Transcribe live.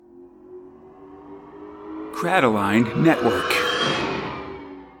Crataline Network.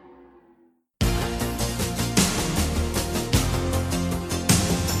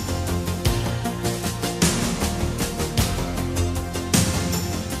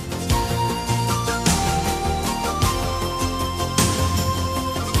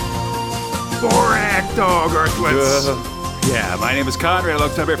 Borak Dog Earthlets. Yeah, my name is Conrad.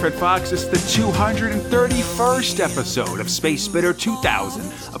 Alongside my friend Fox. This is the 231st episode of Space Spitter 2000,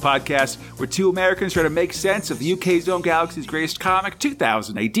 a podcast where two Americans try to make sense of the UK's own galaxy's greatest comic,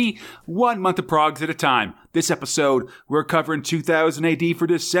 2000 AD, 1 month of progs at a time. This episode, we're covering 2000 AD for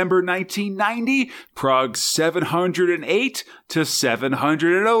December 1990, progs 708 to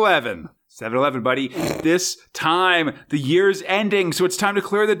 711. 711, buddy. This time, the year's ending, so it's time to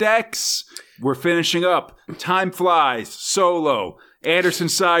clear the decks. We're finishing up Time Flies, Solo, Anderson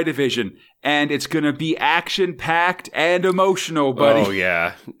Side Division, and it's going to be action-packed and emotional, buddy. Oh,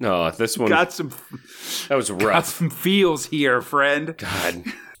 yeah. No, this one... That was rough. Got some feels here, friend. God.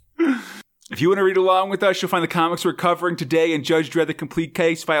 If you want to read along with us, you'll find the comics we're covering today in Judge Dredd The Complete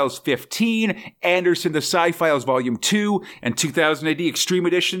Case Files 15, Anderson The Sci-Files Volume 2, and 2000 AD Extreme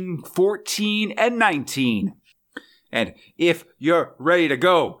Edition 14 and 19. And if you're ready to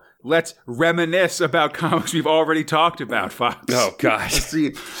go, let's reminisce about comics we've already talked about, Fox. Oh, gosh.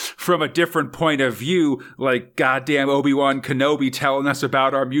 See, from a different point of view, like goddamn Obi-Wan Kenobi telling us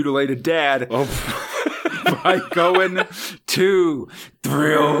about our mutilated dad. Oh, by going to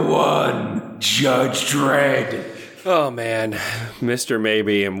Thrill 1, Judge Dredd. Oh, man. Mr.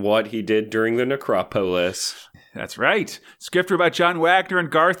 Maybe and what he did during the Necropolis. That's right. Script by John Wagner and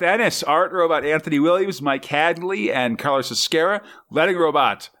Garth Ennis. Art robot Anthony Williams, Mike Hadley, and Carlos Esquerra. Letting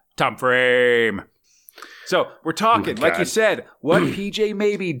robot Tom Frame. So we're talking, like you said, what PJ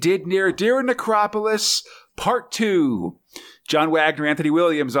Maybe did during Necropolis, Part 2. John Wagner, Anthony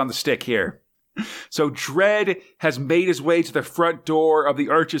Williams on the stick here. So Dredd has made his way to the front door of the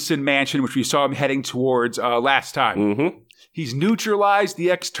Urchison mansion, which we saw him heading towards last time. Mm-hmm. He's neutralized the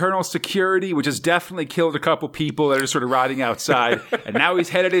external security, which has definitely killed a couple people that are sort of rotting outside, and now he's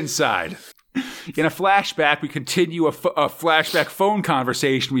headed inside. In a flashback, we continue a flashback phone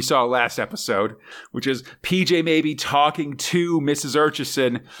conversation we saw last episode, which is PJ Maybe talking to Mrs.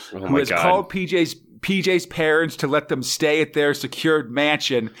 Urchison, who has called PJ's parents to let them stay at their secured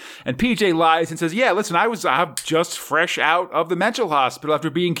mansion. And PJ lies and says, yeah, listen, I'm just fresh out of the mental hospital after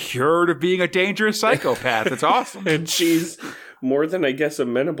being cured of being a dangerous psychopath. It's awesome. And she's more than, I guess,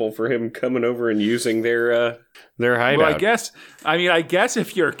 amenable for him coming over and using their hideout. Well, I guess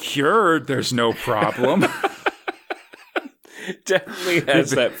if you're cured, there's no problem. Definitely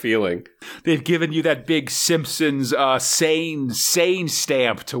has that feeling. They've given you that big Simpsons sane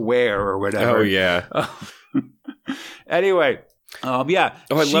stamp to wear or whatever. Oh, yeah. Anyway, yeah.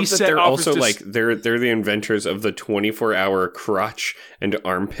 Oh, I love that they're also they're the inventors of the 24-hour crotch and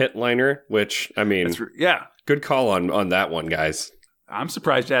armpit liner, which, I mean, good call on that one, guys. I'm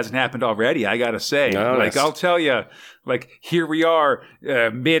surprised it hasn't happened already, I gotta say. No, I'll tell you, here we are,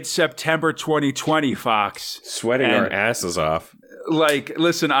 mid-September 2020, Fox. Sweating our asses off.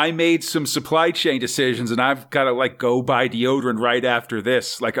 Listen, I made some supply chain decisions, and I've got to, go buy deodorant right after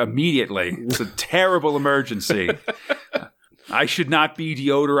this, immediately. It's a terrible emergency. I should not be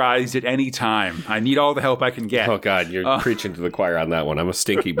deodorized at any time. I need all the help I can get. Oh, God, you're preaching to the choir on that one. I'm a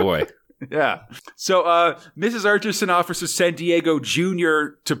stinky boy. Yeah. So Mrs. Urchison offers to send Diego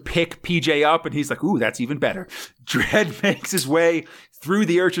Jr. to pick PJ up, and he's like, ooh, that's even better. Dredd makes his way through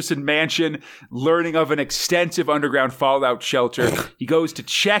the Urchison mansion, learning of an extensive underground fallout shelter. He goes to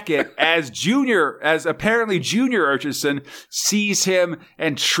check it as apparently Junior Urchison sees him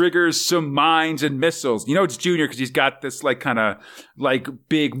and triggers some mines and missiles. You know it's Junior because he's got this big, a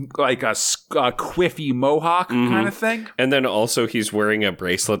quiffy mohawk kind of thing. And then also he's wearing a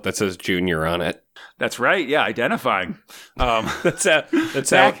bracelet that says Junior on it. That's right. Yeah, identifying. That's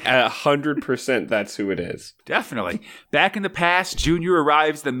 100%. That's who it is. Definitely. Back in the past, Junior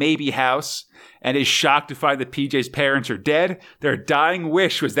arrives at the Maybe house and is shocked to find that PJ's parents are dead. Their dying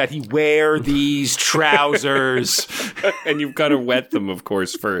wish was that he wear these trousers. And you've got to wet them, of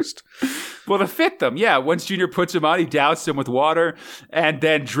course, first. Well, to fit them, yeah. Once Junior puts them on, he douses them with water, and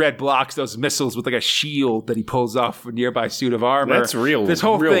then Dredd blocks those missiles with a shield that he pulls off a nearby suit of armor. That's real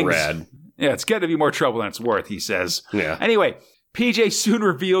rad. Yeah, it's getting to be more trouble than it's worth, he says. Yeah. Anyway, PJ soon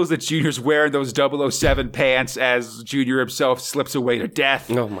reveals that Junior's wearing those 007 pants as Junior himself slips away to death.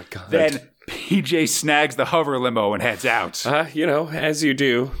 Oh, my God. Then PJ snags the hover limo and heads out. As you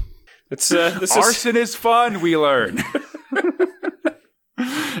do. Arson is fun, we learn.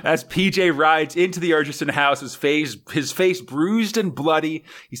 As PJ rides into the Urchison house, his face bruised and bloody,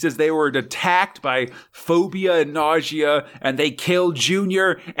 he says they were attacked by phobia and nausea, and they killed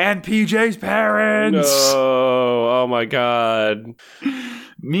Junior and PJ's parents. No, oh my God.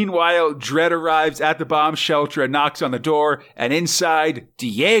 Meanwhile, Dredd arrives at the bomb shelter and knocks on the door, and inside,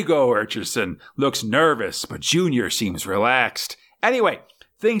 Diego Urchison looks nervous, but Junior seems relaxed. Anyway,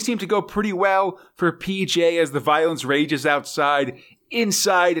 things seem to go pretty well for PJ as the violence rages outside.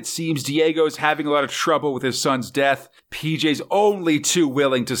 Inside, it seems Diego's having a lot of trouble with his son's death. PJ's only too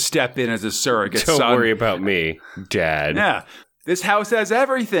willing to step in as a surrogate son. Don't worry about me, Dad. Yeah. This house has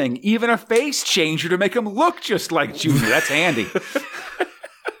everything, even a face changer to make him look just like Junior. That's handy.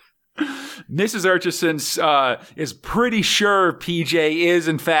 Mrs. Urchison is pretty sure PJ is,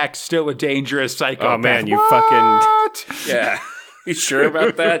 in fact, still a dangerous psychopath. Oh, man, you fucking... Yeah. You sure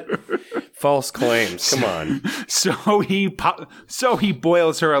about that? False claims. Come on. So he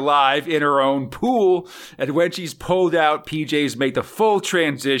boils her alive in her own pool, and when she's pulled out, PJ's made the full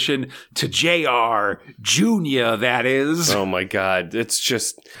transition to JR Jr., that is. Oh my God. It's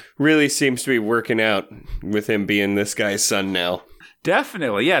just really seems to be working out with him being this guy's son now.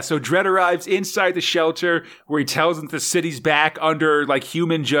 Definitely, yeah. So Dredd arrives inside the shelter where he tells them the city's back under like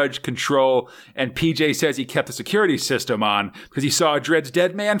human judge control, and PJ says he kept the security system on because he saw Dredd's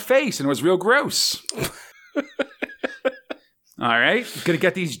dead man face and it was real gross. All right, gonna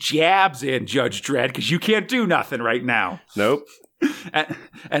get these jabs in, Judge Dredd, because you can't do nothing right now. Nope.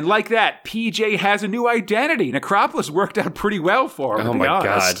 And like that, PJ has a new identity. Necropolis worked out pretty well for him. Oh my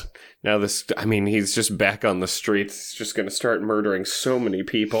God. Now he's just back on the streets. He's just going to start murdering so many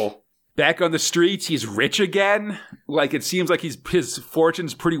people. Back on the streets, he's rich again. Like, it seems like his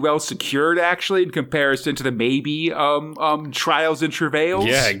fortune's pretty well secured, actually, in comparison to the maybe trials and travails.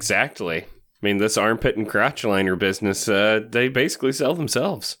 Yeah, exactly. I mean, this armpit and crotch liner business, they basically sell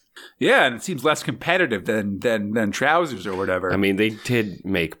themselves. Yeah, and it seems less competitive than trousers or whatever. I mean, they did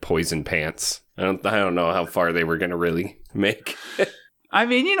make poison pants. I don't know how far they were going to really make. I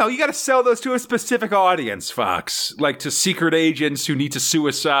mean, you got to sell those to a specific audience, Fox. Like to secret agents who need to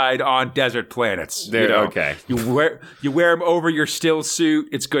suicide on desert planets. Okay. You wear them over your still suit.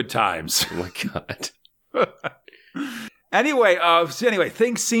 It's good times. Oh my God. Anyway,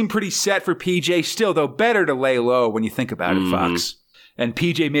 things seem pretty set for PJ still, though better to lay low when you think about it, Fox. And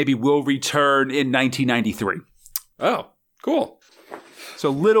PJ maybe will return in 1993. Oh, cool. So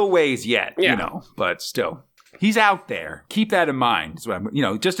little ways yet, but still. He's out there. Keep that in mind. So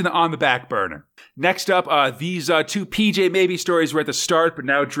just on the back burner. Next up, these two PJ Maybe stories were at the start, but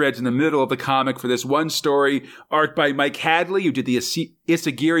now Dredd's in the middle of the comic for this one story. Art by Mike Hadley, who did the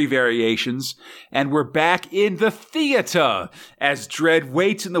Isagiri variations. And we're back in the theater as Dredd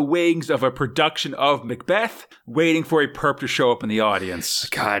waits in the wings of a production of Macbeth, waiting for a perp to show up in the audience.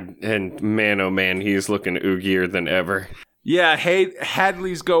 God, and man, oh man, he's looking oogier than ever. Yeah,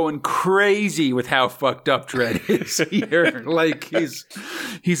 Hadley's going crazy with how fucked up Dredd is here. Like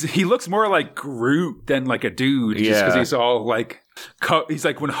he looks more like Groot than like a dude, just because he's all like he's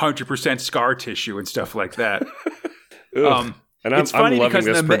like 100% scar tissue and stuff like that. And I'm loving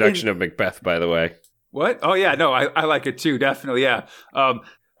this production of Macbeth, by the way. What? Oh yeah, no, I like it too, definitely. Yeah.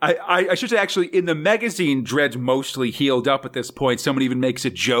 I should say, actually, in the magazine, Dredd's mostly healed up at this point. Someone even makes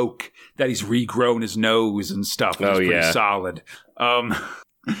a joke that he's regrown his nose and stuff. It's pretty solid.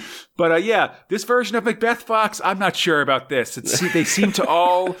 But this version of Macbeth, Fox, I'm not sure about this. They seem to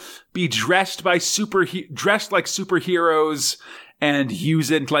all be dressed like superheroes and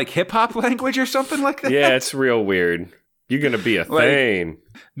using like hip hop language or something like that. Yeah, it's real weird. You're going to be a thing.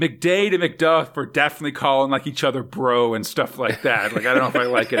 McDade and McDuff are definitely calling like each other bro and stuff like that. Like, I don't know if I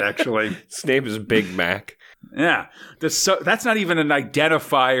like it, actually. His name is Big Mac. Yeah. That's not even an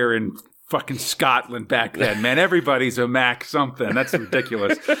identifier in fucking Scotland back then, man. Everybody's a Mac something. That's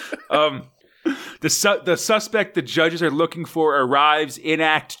ridiculous. The suspect the judges are looking for arrives in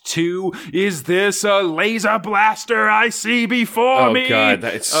Act 2. Is this a laser blaster I see before me? Oh, God,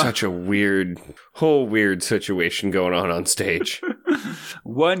 it's such a whole weird situation going on stage.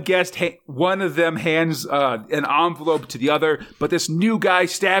 One of them hands an envelope to the other, but this new guy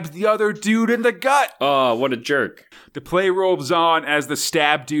stabs the other dude in the gut. Oh, what a jerk. The play rolls on as the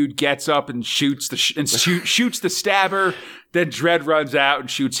stab dude gets up and shoots the stabber. Then Dredd runs out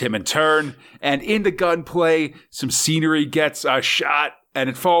and shoots him in turn. And in the gunplay, some scenery gets shot, and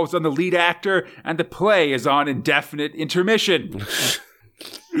it falls on the lead actor, and the play is on indefinite intermission.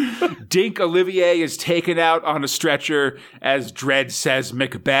 Dink Olivier is taken out on a stretcher as Dredd says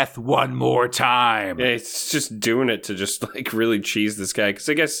Macbeth one more time. Yeah, it's just doing it to just like really cheese this guy. Because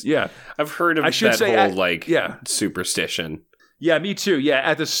I guess I've heard of that whole superstition. Yeah, me too. Yeah,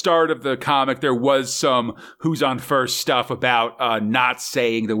 at the start of the comic, there was some who's on first stuff about not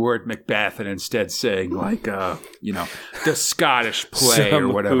saying the word Macbeth and instead saying the Scottish play or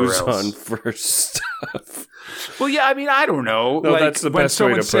whatever who's else. On first stuff. Well, yeah, I mean, I don't know. No, that's the best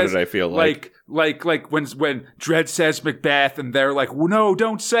way to put it, I feel like. Like when Dredd says Macbeth and they're like, well, no,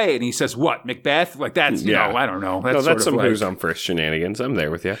 don't say it. And he says, what, Macbeth? Like, that's, I don't know. That's some who's on first shenanigans. I'm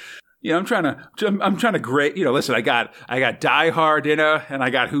there with you. Yeah, I'm trying to grade. Listen, I got Die Hard dinner and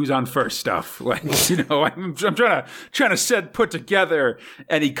I got who's on first stuff. Like, I'm trying to put together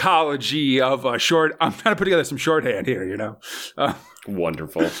an ecology of I'm trying to put together some shorthand here.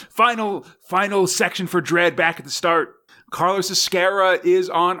 Wonderful. Final section for Dredd back at the start. Carlos Ezquerra is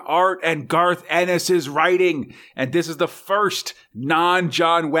on art and Garth Ennis is writing. And this is the first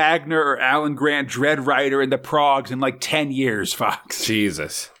non-John Wagner or Alan Grant Dredd writer in the progs in like 10 years, Fox.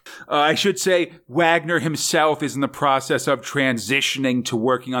 Jesus. I should say Wagner himself is in the process of transitioning to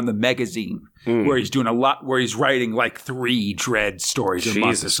working on the magazine, where he's doing where he's writing like 3 Dredd stories a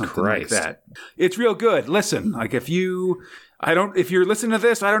month or something like that. It's real good. Listen, like if you're listening to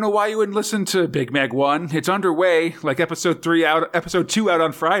this, I don't know why you wouldn't listen to Big Mag 1. It's underway, like episode 2 out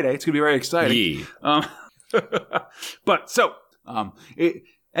on Friday. It's going to be very exciting. Yeah.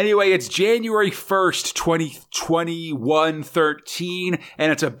 Anyway, it's January 1st, 2013,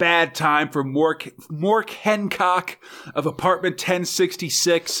 and it's a bad time for Mork Hancock of Apartment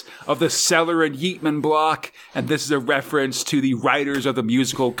 1066 of the Seller and Yeatman block, and this is a reference to the writers of the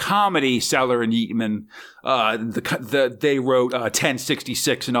musical comedy Seller and Yeatman. They wrote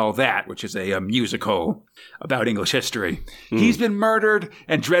 1066 and all that, which is a musical about English history. He's been murdered,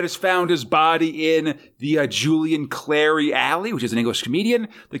 and Dredd has found his body in the Julian Clary Alley, which is an English comedian.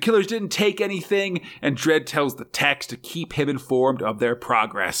 The killers didn't take anything, and Dredd tells the text to keep him informed of their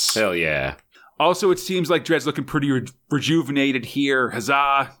progress. Hell yeah. Also, it seems like Dredd's looking pretty rejuvenated here.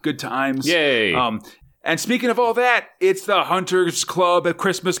 Huzzah. Good times. Yay. And speaking of all that, it's the Hunters Club at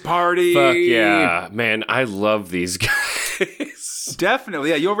Christmas party. Fuck yeah. Man, I love these guys.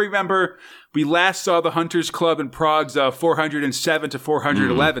 Definitely. Yeah, you'll remember we last saw the Hunters Club in Prague's 407 to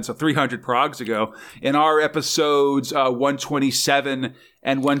 411, so 300 Pragues ago, in our episodes 127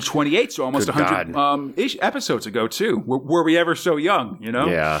 and 128, so almost 100 episodes ago, too. Were we ever so young,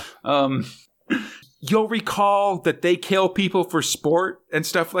 Yeah. You'll recall that they kill people for sport and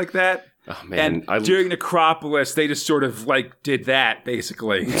stuff like that. Oh, man. And during Necropolis, they just sort of did that,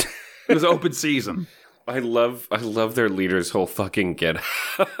 basically. It was open season. I love their leader's whole fucking get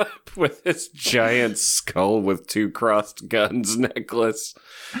up with this giant skull with 2 crossed guns necklace.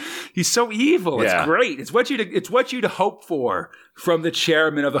 He's so evil. Yeah. It's great. It's what you'd hope for from the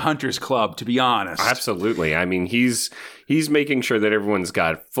chairman of the Hunters Club, to be honest. Absolutely. I mean, he's making sure that everyone's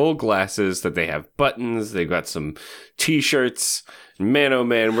got full glasses, that they have buttons, they've got some T-shirts. Man, oh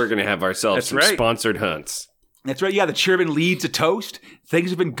man, we're going to have ourselves some sponsored hunts. That's right. Yeah, the chairman leads a toast.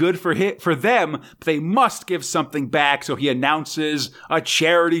 Things have been good for them, but they must give something back. So he announces a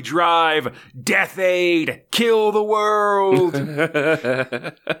charity drive. Death Aid. Kill the world.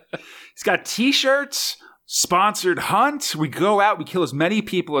 He's got T-shirts. Sponsored hunt. We go out, we kill as many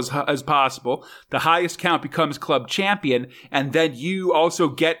people as possible. The highest count becomes club champion, and then you also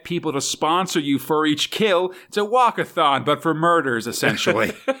get people to sponsor you for each kill. It's a walkathon, but for murders,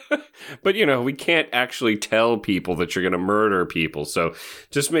 essentially. But, we can't actually tell people that you're going to murder people. So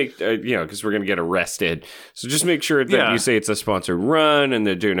just make, because we're going to get arrested. So just make sure that you say it's a sponsored run and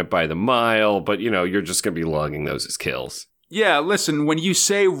they're doing it by the mile. But, you're just going to be logging those as kills. Yeah, listen, when you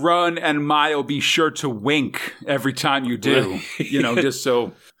say run and mile, be sure to wink every time you do, just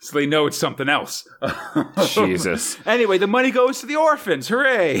so they know it's something else. Jesus. Anyway, the money goes to the orphans.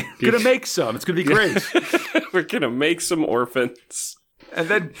 Hooray. Gonna make some. It's gonna be great. We're gonna make some orphans. And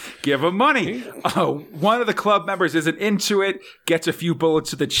then give them money. One of the club members isn't into it, gets a few bullets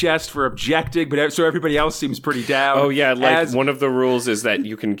to the chest for objecting, but so everybody else seems pretty down. Oh, yeah. One of the rules is that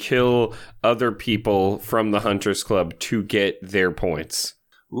you can kill other people from the Hunters Club to get their points.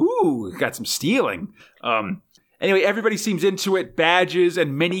 Ooh, got some stealing. Anyway, everybody seems into it. Badges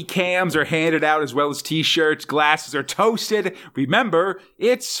and mini cams are handed out as well as T-shirts. Glasses are toasted. Remember,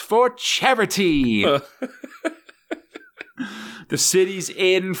 it's for charity. The city's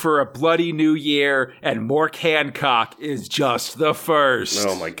in for a bloody new year, and Mork Hancock is just the first.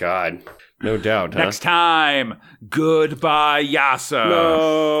 Oh, my God. No doubt, huh? Next time, goodbye, Yassa.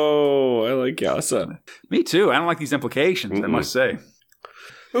 No, I like Yassa. Me too. I don't like these implications, I must say.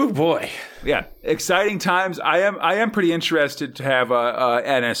 Oh, boy. Yeah, exciting times. I am pretty interested to have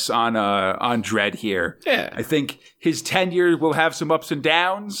Ennis on Dredd here. Yeah. I think his tenure will have some ups and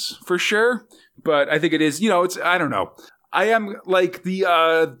downs, for sure. But I think it is, I don't know. I am like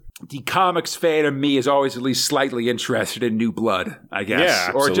the comics fan of me is always at least slightly interested in new blood, I guess.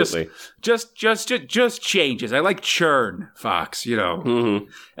 Yeah, absolutely. Or just changes. I like churn, Fox, Mm-hmm.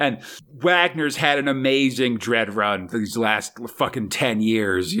 And Wagner's had an amazing Dread run these last fucking 10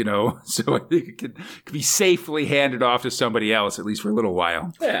 years, So I think it could be safely handed off to somebody else, at least for a little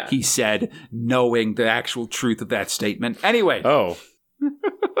while. Yeah. He said, knowing the actual truth of that statement. Anyway. Oh.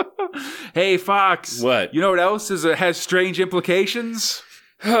 Hey, Fox. What? You know what else has strange implications?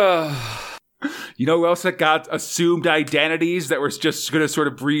 You know who else that got assumed identities that we're just going to sort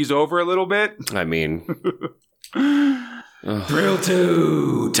of breeze over a little bit? I mean... Thrill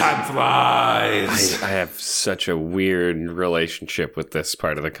 2, time flies. I have such a weird relationship with this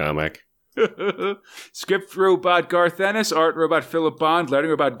part of the comic. Script robot Garth Ennis, art robot Philip Bond, lettering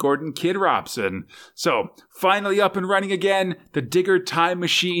robot Gordon Kid Robson. So, finally up and running again, the Digger time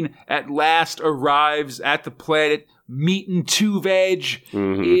machine at last arrives at the planet Meetin' Two Veg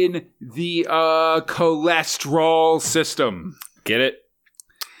in the cholesterol system. Get it?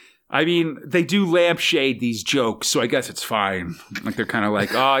 I mean, they do lampshade these jokes, so I guess it's fine. Like, they're kind of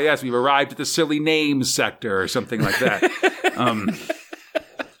like, oh, yes, we've arrived at the silly names sector, or something like that.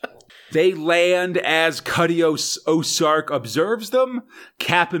 They land as Cuddy Osark observes them.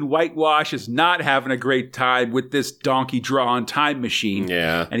 Captain Whitewash is not having a great time with this donkey-drawn time machine.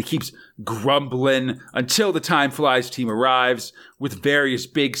 Yeah. And he keeps grumbling until the Time Flies team arrives with various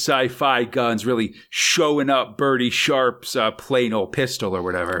big sci-fi guns really showing up Bertie Sharp's plain old pistol or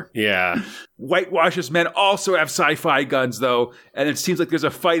whatever. Yeah. Whitewash's men also have sci-fi guns, though, and it seems like there's a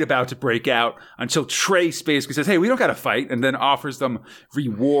fight about to break out until Trace basically says, hey, we don't got to fight, and then offers them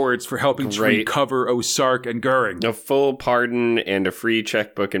rewards for helping to recover Osark and Goering. A full pardon and a free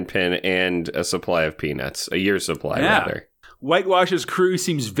checkbook and pen and a supply of peanuts. A year's supply, rather. Whitewash's crew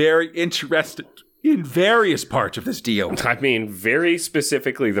seems very interested in various parts of this deal. I mean, very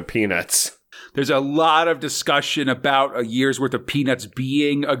specifically the peanuts. There's a lot of discussion about a year's worth of peanuts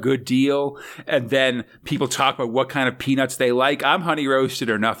being a good deal, and then people talk about what kind of peanuts they like. I'm honey roasted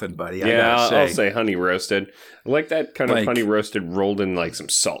or nothing, buddy. Yeah, I'll say honey roasted. I like that kind of honey roasted rolled in like some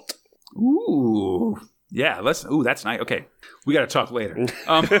salt. Ooh. Yeah, that's nice. Okay. We got to talk later.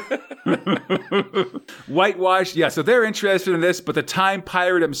 Whitewash, yeah, so they're interested in this, but the time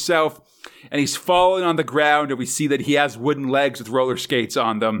pirate himself, and he's falling on the ground, and we see that he has wooden legs with roller skates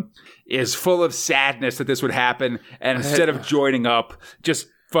on them, is full of sadness that this would happen, and instead of joining up, just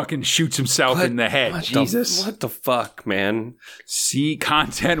fucking shoots himself in the head. Jesus. What the fuck, man? See,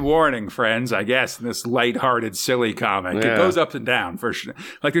 content warning, friends, I guess, in this lighthearted, silly comic. Yeah. It goes up and down, for sure.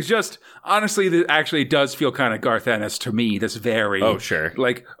 Like, there's just, honestly, it actually does feel kind of Garth Ennis to me, this very... Oh, sure.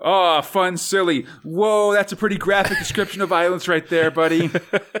 Like, oh, fun, silly. Whoa, that's a pretty graphic description of violence right there, buddy.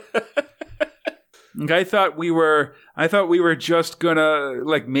 I thought we were just gonna,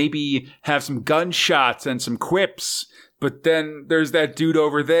 like, maybe have some gunshots and some quips. But then there's that dude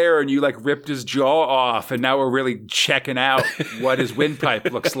over there, and you, like, ripped his jaw off, and now we're really checking out what his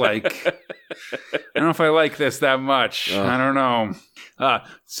windpipe looks like. I don't know if I like this that much. I don't know.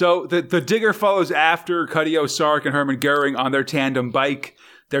 So the Digger follows after Cuddy Osark and Herman Goering on their tandem bike.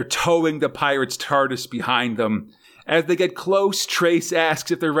 They're towing the pirate's TARDIS behind them. As they get close, Trace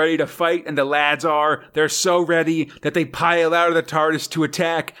asks if they're ready to fight, and the lads are. They're so ready that they pile out of the TARDIS to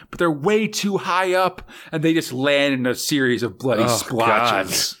attack, but they're way too high up, and they just land in a series of bloody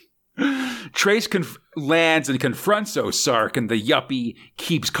splotches. Trace lands and confronts Osark, and the yuppie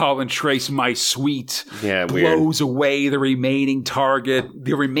keeps calling Trace my sweet. Yeah, blows away the remaining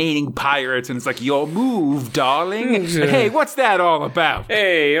pirates, and it's like, your move, darling. Hey, what's that all about?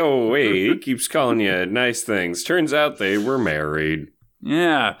 Hey, he keeps calling you nice things. Turns out they were married.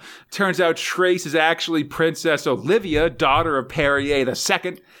 Yeah. Turns out Trace is actually Princess Olivia, daughter of Perrier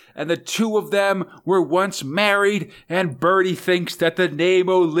II, and the two of them were once married, and Bertie thinks that the name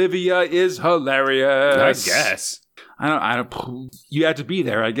Olivia is hilarious. I guess. I don't, you had to be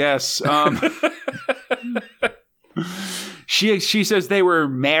there, I guess. She says they were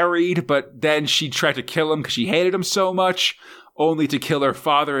married, but then she tried to kill him because she hated him so much, only to kill her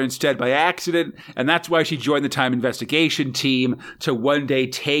father instead by accident, and that's why she joined the Time Investigation team to one day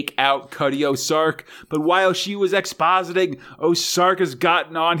take out Cuddy Osark. But while she was expositing, Osark has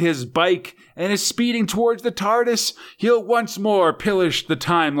gotten on his bike and is speeding towards the TARDIS. He'll once more pillage the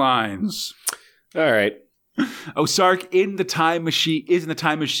timelines. All right. Osark is in the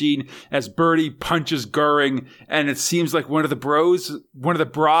time machine as Bertie punches Goering, and it seems like one of the bros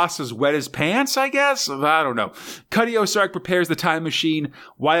has wet his pants, I guess? I don't know. Cuddy Osark prepares the time machine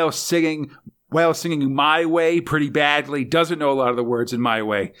while singing while singing My Way pretty badly. Doesn't know a lot of the words in My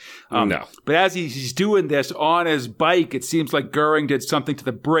Way. No. But as he's doing this on his bike, it seems like Goering did something to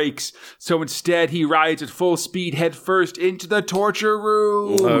the brakes. So instead, he rides at full speed headfirst into the torture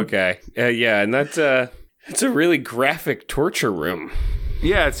room. Okay. Yeah, and that's it's a really graphic torture room.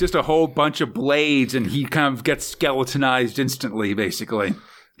 Yeah, it's just a whole bunch of blades, and he kind of gets skeletonized instantly, basically.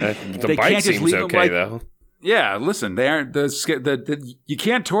 The bike seems okay, though. Yeah, listen, they aren't you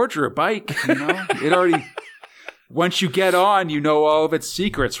can't torture a bike, you know? It already once you get on, you know all of its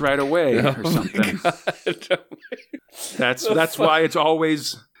secrets right away or something. That's why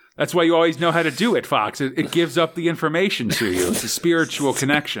you always know how to do it, Fox. It gives up the information to you. It's a spiritual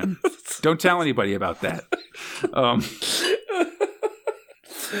connection. Don't tell anybody about that.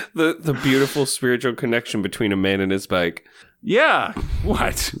 The beautiful spiritual connection between a man and his bike. Yeah.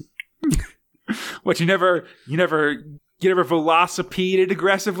 What? What, you never velocipeded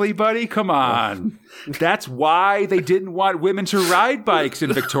aggressively, buddy? Come on. That's why they didn't want women to ride bikes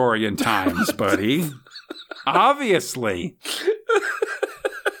in Victorian times, buddy. Obviously.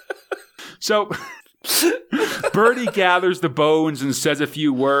 So Bertie gathers the bones and says a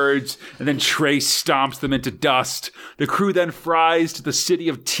few words, and then Trace stomps them into dust. The crew then flies to the city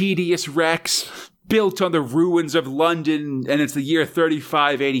of tedious wrecks, built on the ruins of London, and it's the year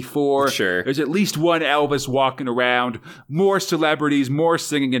 3584. Sure. There's at least one Elvis walking around, more celebrities, more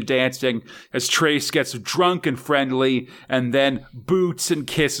singing and dancing, as Trace gets drunk and friendly, and then boots and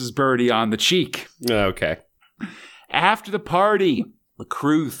kisses Bertie on the cheek. Okay. After the party, the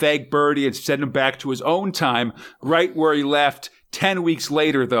crew thank Bertie and send him back to his own time, right where he left 10 weeks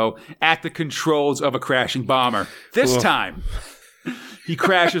later, though, at the controls of a crashing bomber. This time, he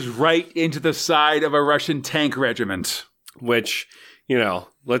crashes right into the side of a Russian tank regiment. Which, you know,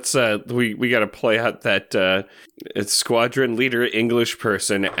 let's we got to play out that it's squadron leader English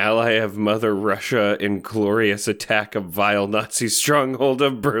person, ally of Mother Russia in glorious attack of vile Nazi stronghold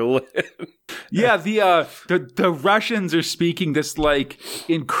of Berlin. Yeah, the Russians are speaking this like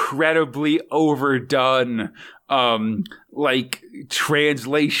incredibly overdone like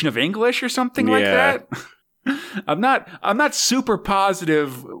translation of English or something like that. I'm not super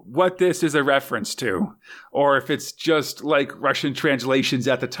positive what this is a reference to, or if it's just like Russian translations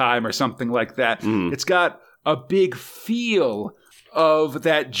at the time or something like that. It's got a big feel of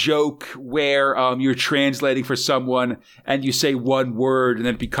that joke where you're translating for someone and you say one word and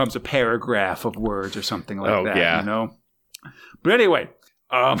then it becomes a paragraph of words or something like that. Yeah. You know. But anyway,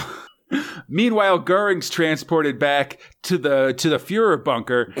 meanwhile, Goering's transported back to the Führer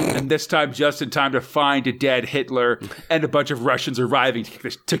bunker, and this time just in time to find a dead Hitler and a bunch of Russians arriving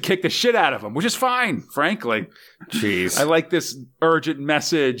to kick the shit out of him, which is fine, frankly. Jeez. I like this urgent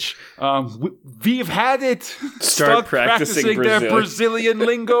message. We've had it. Start practicing their Brazilian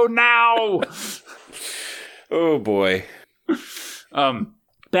lingo now. Oh, boy.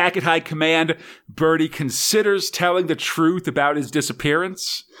 Back at high command, Bertie considers telling the truth about his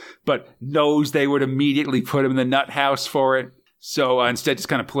disappearance, but knows they would immediately put him in the nut house for it. So instead just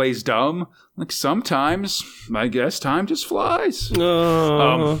kind of plays dumb. Like sometimes, I guess, time just flies. We cut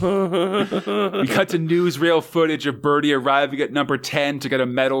to newsreel footage of Bertie arriving at number 10 to get a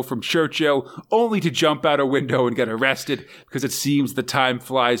medal from Churchill, only to jump out a window and get arrested because it seems the Time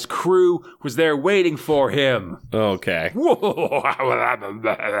Flies crew was there waiting for him. Okay. Oh,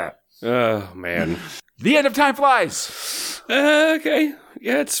 man. The end of Time Flies. Okay.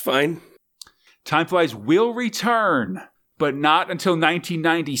 Yeah, it's fine. Time Flies will return, but not until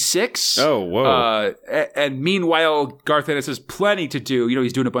 1996. Oh, whoa. And meanwhile, Garth Ennis has plenty to do. You know,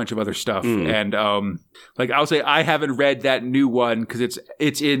 he's doing a bunch of other stuff. And, like, I'll say I haven't read that new one because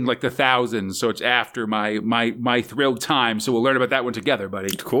it's in, like, the thousands, so it's after my thrilled time. So we'll learn about that one together,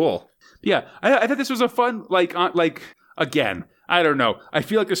 buddy. Cool. Yeah, I thought this was a fun, again, I don't know. I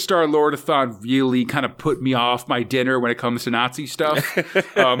feel like the Star-Lord-a-thon really kind of put me off my dinner when it comes to Nazi stuff.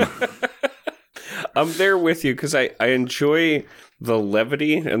 I'm there with you because I enjoy the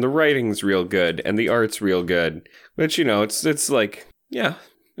levity and the writing's real good and the art's real good. But, you know, it's like, yeah,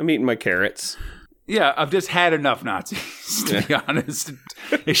 I'm eating my carrots. Yeah, I've just had enough Nazis, to be honest.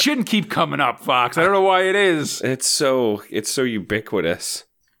 It shouldn't keep coming up, Fox. I don't know why it is. It's so ubiquitous,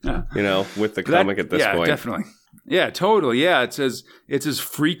 you know, with the comic at this point. Yeah, definitely. Yeah, totally. Yeah, it's as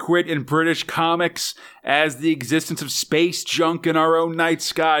frequent in British comics as the existence of space junk in our own night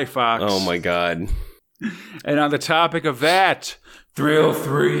sky, Fox. Oh my God. And on the topic of that, Thrill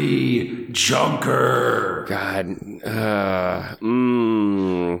 3, Junker. God.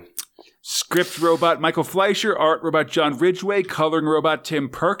 Script robot Michael Fleischer, art robot John Ridgway, coloring robot Tim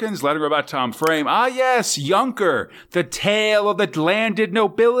Perkins, lettering robot Tom Frame. Ah, yes, Junker, the tale of the landed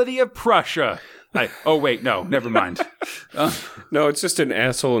nobility of Prussia. Oh, wait, no, never mind. No, it's just an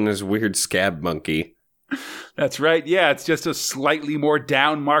asshole and his weird scab monkey. That's right. Yeah, it's just a slightly more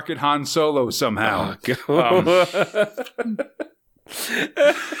down-market Han Solo somehow.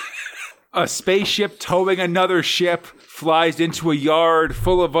 A spaceship towing another ship flies into a yard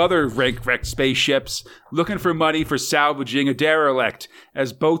full of other wrecked spaceships, looking for money for salvaging a derelict,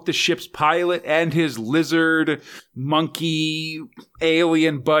 as both the ship's pilot and his lizard, monkey,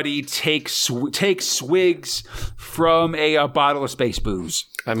 alien buddy take swigs from a bottle of space booze.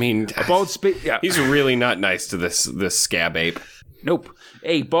 I mean, he's really not nice to this scab ape. Nope.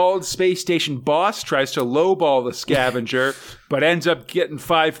 A bald space station boss tries to lowball the scavenger, but ends up getting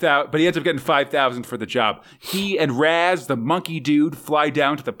 $5,000 for the job. He and Raz, the monkey dude, fly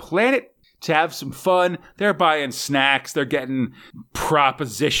down to the planet to have some fun. They're buying snacks. They're getting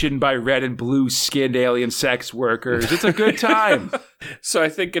propositioned by red and blue skinned alien sex workers. It's a good time. So I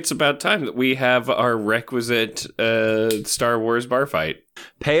think it's about time that we have our requisite Star Wars bar fight.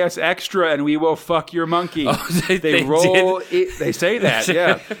 Pay us extra and we will fuck your monkey. Oh, they roll. They say that,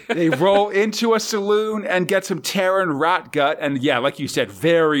 yeah. They roll into a saloon and get some Terran rotgut. And yeah, like you said,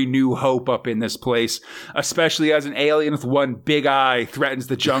 very New Hope up in this place, especially as an alien with one big eye threatens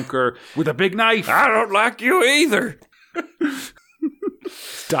the Junker with a big knife. I don't like you either.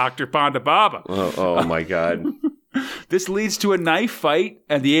 Dr. Ponda Baba. Oh my God. This leads to a knife fight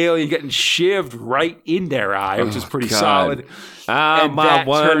and the alien getting shivved right in their eye, which is pretty solid. My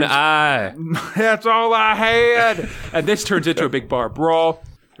one eye. That's all I had. And this turns into a big bar brawl.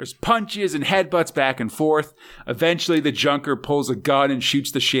 There's punches and headbutts back and forth. Eventually, the Junker pulls a gun and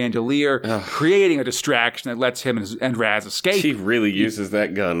shoots the chandelier, creating a distraction that lets him and Raz escape. He really uses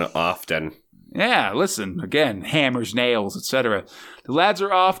that gun often. Yeah, listen, again, hammers, nails, etc. The lads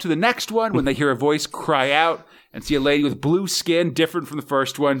are off to the next one when they hear a voice cry out and see a lady with blue skin, different from the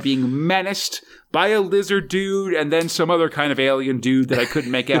first one, being menaced by a lizard dude and then some other kind of alien dude that I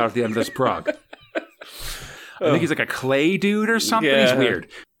couldn't make out at the end of this prog. I think he's like a clay dude or something. Yeah. He's weird.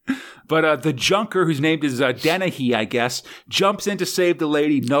 But the Junker, whose name is Dennehy, I guess, jumps in to save the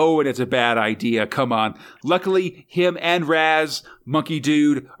lady, knowing it's a bad idea. Come on. Luckily, him and Raz, monkey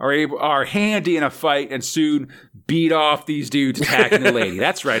dude, are handy in a fight and soon beat off these dudes attacking the lady.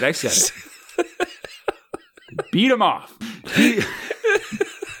 That's right, I said it. Beat him off.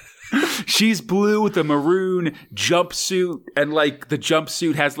 She's blue with a maroon jumpsuit, and like the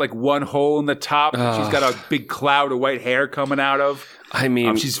jumpsuit has like one hole in the top. She's got a big cloud of white hair coming out of. I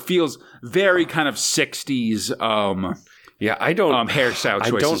mean, she feels very kind of 60s. I don't hairstyle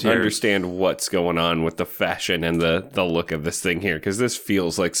choices. I don't understand what's going on with the fashion and the look of this thing here, because this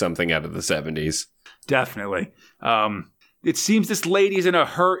feels like something out of the 70s. Definitely. It seems this lady is in a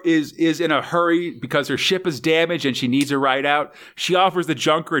hurry because her ship is damaged and she needs a ride out. She offers the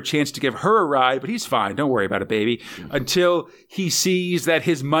Junker a chance to give her a ride, but he's fine. Don't worry about it, baby. Until he sees that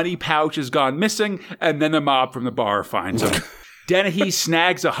his money pouch has gone missing, and then the mob from the bar finds him. Dennehy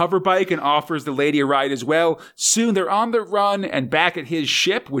snags a hover bike and offers the lady a ride as well. Soon they're on the run and back at his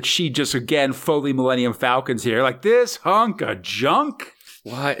ship, which she just again fully Millennium Falcons here. Like, this hunk of junk.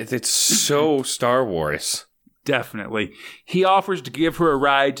 What? It's so Star Wars. Definitely. He offers to give her a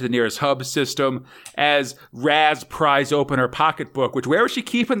ride to the nearest hub system as Raz pries open her pocketbook, which, where was she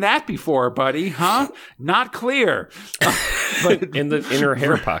keeping that before, buddy? Huh? Not clear. But in her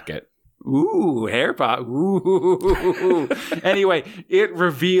hair pocket. Ooh, hair pop. Ooh. Anyway, it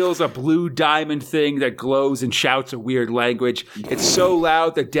reveals a blue diamond thing that glows and shouts a weird language. It's so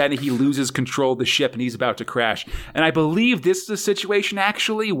loud that Dennehy loses control of the ship and he's about to crash. And I believe this is a situation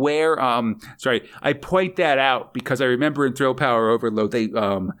actually where, I point that out because I remember in Thrill Power Overload, they,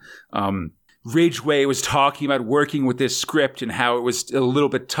 Ridgway was talking about working with this script and how it was a little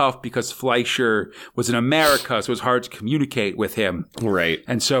bit tough because Fleischer was in America, so it was hard to communicate with him. Right.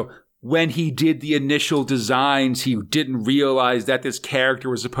 And so when he did the initial designs, he didn't realize that this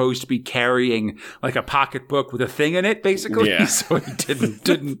character was supposed to be carrying like a pocketbook with a thing in it, basically. Yeah. So he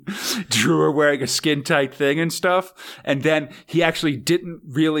didn't drew her wearing a skin tight thing and stuff. And then he actually didn't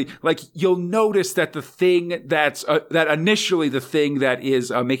really you'll notice that the thing that initially the thing that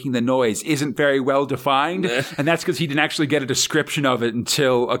is making the noise isn't very well defined. And that's because he didn't actually get a description of it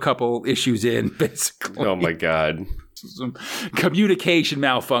until a couple issues in, basically. Oh my God. Some communication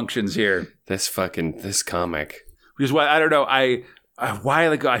malfunctions here. This comic. Which is why I don't know. A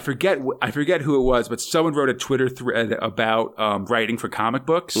while ago, I forget who it was, but someone wrote a Twitter thread about writing for comic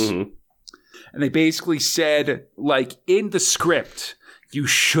books, and they basically said, like, in the script, you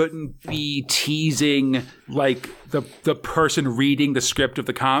shouldn't be teasing like the person reading the script of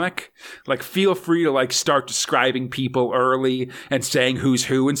the comic. Like, feel free to like start describing people early and saying who's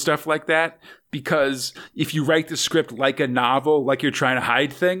who and stuff like that. Because if you write the script like a novel, like you're trying to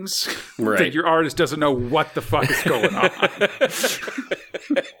hide things, right, then your artist doesn't know what the fuck is going on.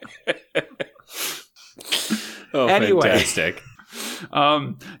 Oh, anyway. Fantastic.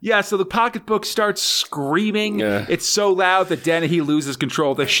 So the pocketbook starts screaming. It's so loud that Dennehy loses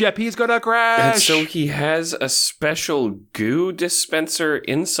control of the ship. He's gonna crash. And so he has a special goo dispenser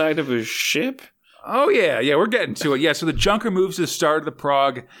inside of his ship? Oh, yeah, we're getting to it. Yeah, so the Junker moves to the start of the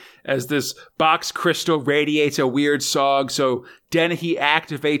prog as this box crystal radiates a weird song. So Dennehy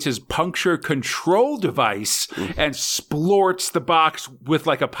activates his puncture control device and splorts the box with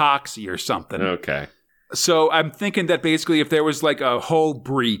like epoxy or something. Okay. So I'm thinking that basically if there was like a hull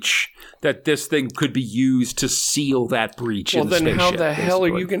breach, that this thing could be used to seal that breach in the spaceship. Well, then how the hell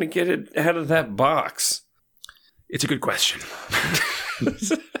are you going to get it out of that box? It's a good question.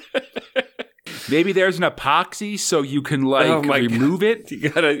 Maybe there's an epoxy so you can remove it.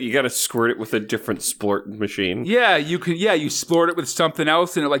 You gotta squirt it with a different splort machine. Yeah, you can. Yeah, you splort it with something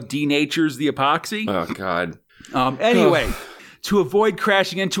else and it like denatures the epoxy. Oh God. Anyway, to avoid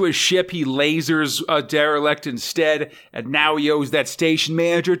crashing into his ship, he lasers a derelict instead, and now he owes that station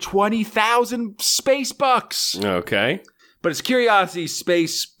manager 20,000 space bucks. Okay. But his curiosity is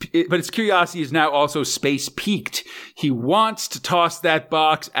now also space peaked. He wants to toss that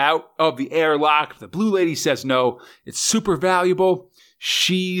box out of the airlock. The Blue Lady says no. It's super valuable.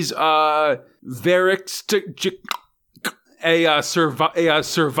 She's a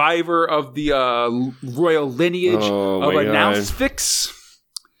survivor of the royal lineage of a Nausfix.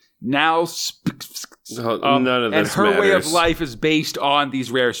 None of this and her matters. way of life is based on these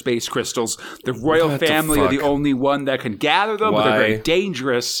rare space crystals. The royal family are the only one that can gather them, but they're very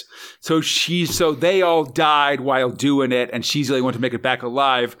dangerous. So they all died while doing it, and she's the only one to make it back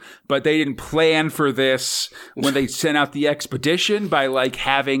alive. But they didn't plan for this when they sent out the expedition by like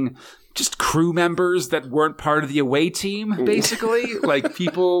having just crew members that weren't part of the away team, basically. Like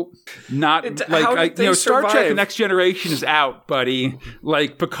people not Star Trek The Next Generation is out, buddy.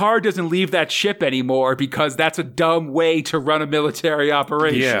 Like Picard doesn't leave that ship anymore because that's a dumb way to run a military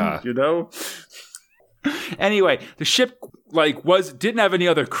operation. Yeah. You know? Anyway, the ship didn't have any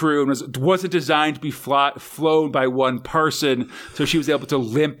other crew and wasn't designed to be flown by one person, so she was able to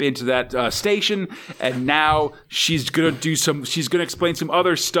limp into that station. And now she's gonna explain some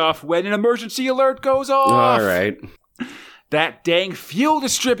other stuff when an emergency alert goes off. All right, that dang fuel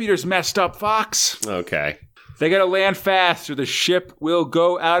distributor's messed up, Fox. Okay, they gotta land fast, or the ship will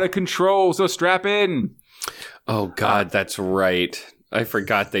go out of control. So strap in. Oh God, that's right. I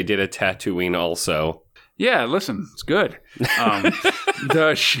forgot they did a Tatooine also. Yeah, listen, it's good.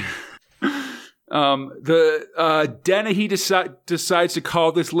 Dennehy decides to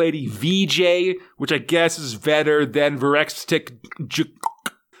call this lady VJ, which I guess is better than Verextic,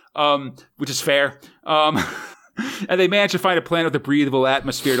 which is fair. And they manage to find a planet with a breathable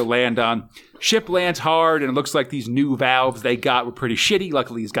atmosphere to land on. Ship lands hard, and it looks like these new valves they got were pretty shitty.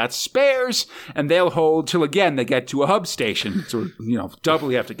 Luckily, he's got spares, and they'll hold till, again, they get to a hub station. So,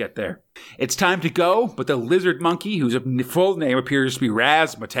 doubly have to get there. It's time to go, but the lizard monkey, whose full name appears to be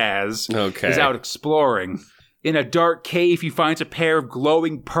Razmataz, is out exploring. In a dark cave, he finds a pair of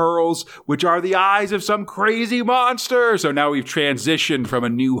glowing pearls, which are the eyes of some crazy monster. So now we've transitioned from A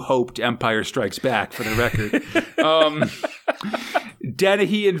New Hope to Empire Strikes Back, for the record.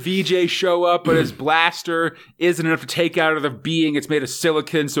 Dennehy and VJ show up, but his blaster isn't enough to take out of the being. It's made of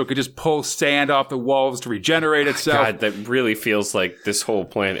silicon, so it could just pull sand off the walls to regenerate itself. God, that really feels like this whole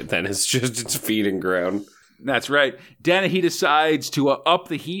planet then is just its feeding ground. That's right. Dennehy decides to up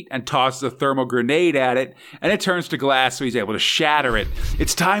the heat and tosses a thermal grenade at it, and it turns to glass, so he's able to shatter it.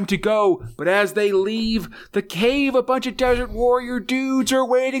 It's time to go, but as they leave the cave, a bunch of Desert Warrior dudes are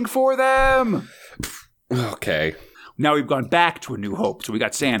waiting for them. Okay. Now we've gone back to A New Hope, so we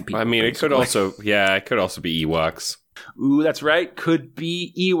got sand people. I mean, it could also be Ewoks. Ooh, that's right. Could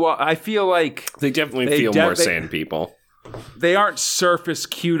be Ewok. I feel like they definitely feel more sand people. They aren't surface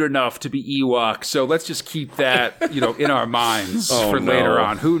cute enough to be Ewoks, so let's just keep that, in our minds later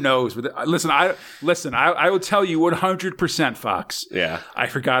on. Who knows? Listen, I will tell you 100%, Fox. Yeah. I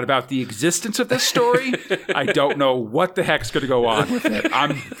forgot about the existence of this story. I don't know what the heck's going to go on with it.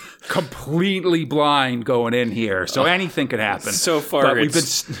 I'm completely blind going in here, so anything could happen. So far,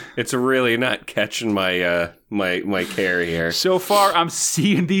 it's really not catching my my care here. So far, I'm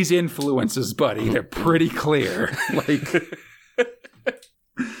seeing these influences, buddy. They're pretty clear.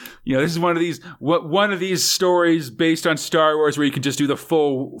 You know, this is one of these stories based on Star Wars where you can just do the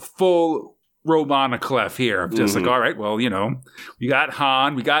full Romanaclef here. Just like, all right, well, you know, we got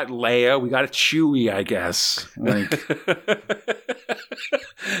Han, we got Leia, we got a Chewie, I guess. Like,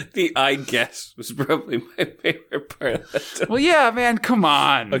 the I guess was probably my favorite part of that. Well, yeah, man, come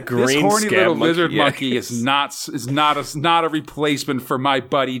on. This horny little lizard monkey is not a replacement for my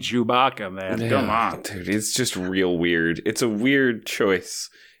buddy Chewbacca, man. Yeah, come on, dude. It's just real weird. It's a weird choice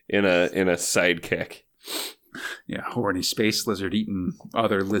in a sidekick. Yeah, horny space lizard eating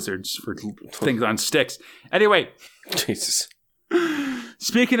other lizards for things on sticks. Anyway. Jesus.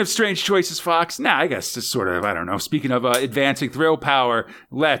 Speaking of strange choices, Fox, I guess it's sort of, I don't know. Speaking of advancing thrill power,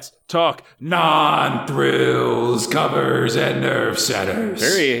 let's talk non-thrills, covers, and nerve setters.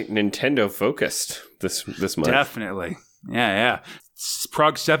 Very Nintendo-focused this month. Definitely. Yeah.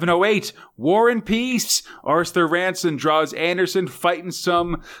 Prog 708, War and Peace. Arthur Ranson draws Anderson fighting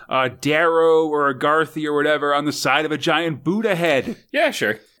some Darrow or Agarthy or whatever on the side of a giant Buddha head. Yeah,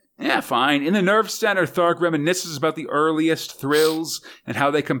 sure. Yeah, fine. In the Nerve Center, Tharg reminisces about the earliest thrills and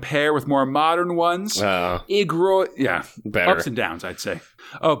how they compare with more modern ones. Igroid, yeah, better. Ups and downs, I'd say.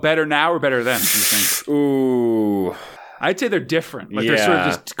 Oh, better now or better then, do you think? Ooh. I'd say they're different. Like, they're sort of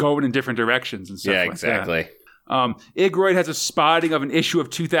just going in different directions and stuff like that. Yeah, exactly. Igroid has a spotting of an issue of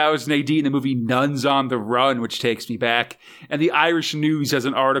 2000 AD in the movie Nuns on the Run, which takes me back. And the Irish News has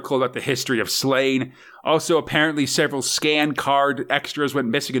an article about the history of Slane. Also, apparently several scan card extras went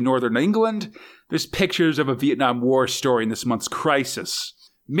missing in northern England. There's pictures of a Vietnam War story in this month's Crisis.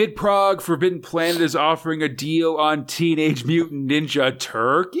 Mid-Prog, Forbidden Planet is offering a deal on Teenage Mutant Ninja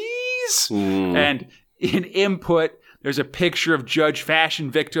Turkeys. And in Input, there's a picture of Judge Fashion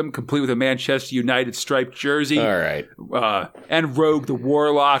Victim, complete with a Manchester United striped jersey. All right. And Rogue the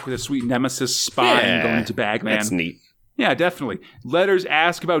Warlock with a sweet nemesis spine going to Bagman. That's neat. Yeah, definitely. Letters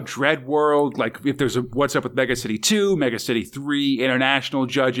ask about Dread World, like if there's what's up with Mega City 2, Mega City 3, international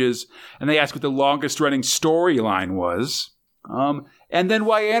judges. And they ask what the longest running storyline was. And then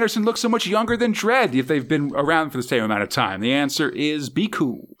why Anderson looks so much younger than Dread if they've been around for the same amount of time. The answer is be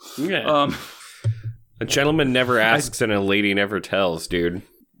cool. Yeah. A gentleman never asks and a lady never tells, dude.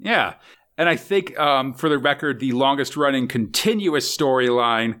 Yeah. And I think, for the record, the longest running continuous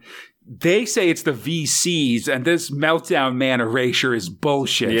storyline, they say it's the VCs, and this Meltdown Man erasure is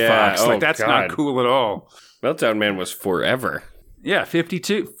bullshit, Fox. Like, that's not cool at all. Meltdown Man was forever. Yeah,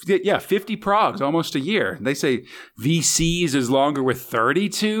 52. Yeah, 50 progs, almost a year. They say VCs is longer with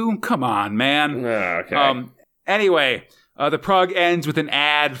 32? Come on, man. Okay. Anyway... the prog ends with an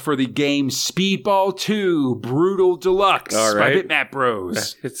ad for the game Speedball 2 Brutal Deluxe by Bitmap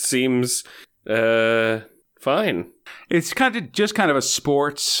Bros. It seems fine. It's kind of a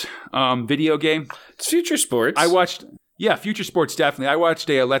sports video game. It's future sports. Future sports, definitely. I watched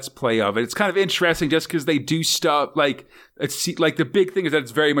a Let's Play of it. It's kind of interesting just because they do stuff like, it's like the big thing is that it's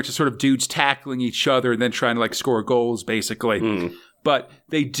very much a sort of dudes tackling each other and then trying to like score goals, basically. But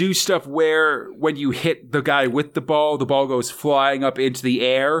they do stuff where when you hit the guy with the ball goes flying up into the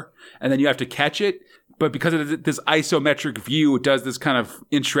air, and then you have to catch it. But because of this isometric view, it does this kind of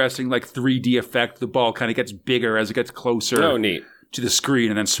interesting, like 3D effect. The ball kind of gets bigger as it gets closer to the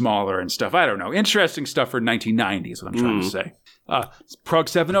screen and then smaller and stuff. I don't know. Interesting stuff for 1990 is what I'm trying to say. Prog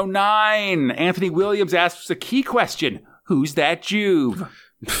 709. Anthony Williams asks a key question. Who's that Juve?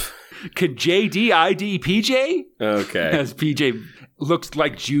 Could JD ID PJ? Okay. As PJ looks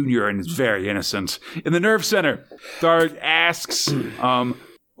like Junior and is very innocent. In the Nerve Center, Tharg asks,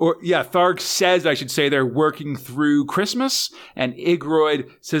 Tharg says, I should say, they're working through Christmas, and Igroid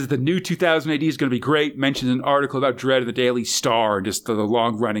says the new 2000 AD is going to be great, mentions an article about Dread in the Daily Star, just the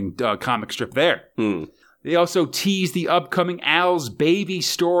long-running comic strip there. They also tease the upcoming Al's Baby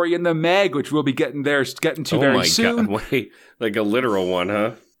story in the Meg, which we'll be getting to very soon. God. Wait, like a literal one,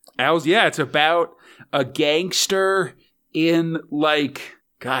 huh? Al's, it's about a gangster in like,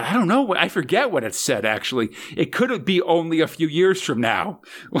 God, I don't know. I forget what it said, actually. It could be only a few years from now,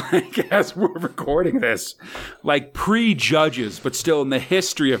 like as we're recording this. Like pre-Judges, but still in the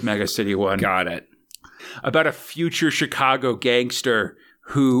history of Mega City 1. Got it. About a future Chicago gangster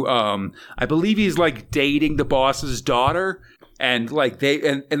who, I believe he's like dating the boss's daughter. And like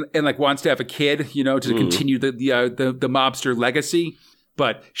and like wants to have a kid, to continue the mobster legacy.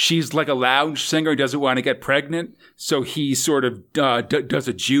 But she's like a lounge singer who doesn't want to get pregnant. So he sort of does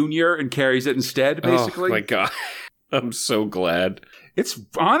a junior and carries it instead, basically. Oh, my God. I'm so glad. It's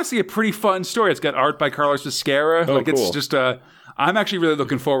honestly a pretty fun story. It's got art by Carlos Viscara. Oh, cool. It's just I'm actually really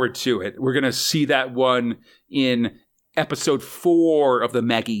looking forward to it. We're going to see that one in episode 4 of the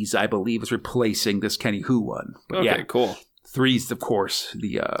Meggies, I believe, is replacing this Kenny Who one. But okay, cool. 3's, of course,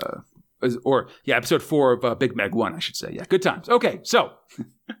 episode 4 of Big Meg 1, I should say. Yeah, good times. Okay, so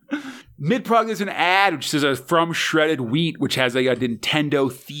mid-prog, there's an ad which says From Shredded Wheat, which has a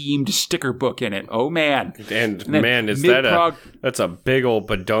Nintendo-themed sticker book in it. Oh, man. And man, that's a big old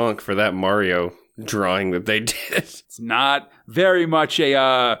badonk for that Mario drawing that they did. It's not very much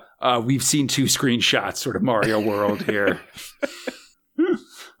a we've seen 2 screenshots sort of Mario world here.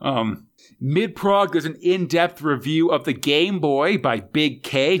 Mid-prog, there's an in-depth review of the Game Boy by Big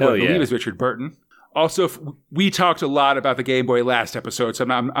K, who I believe is Richard Burton. Also, we talked a lot about the Game Boy last episode, so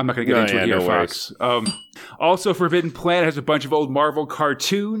I'm not going to get into it here, Fox. Also, Forbidden Planet has a bunch of old Marvel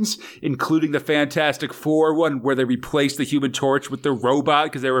cartoons, including the Fantastic Four one, where they replaced the Human Torch with the robot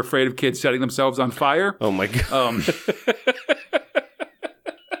because they were afraid of kids setting themselves on fire. Oh, my God.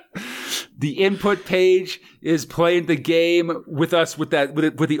 The input page is playing the game with us with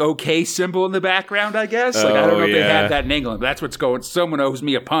the OK symbol in the background, I guess. I don't know if they have that in England, but that's what's going. Someone owes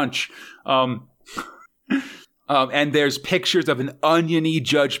me a punch. And there's pictures of an oniony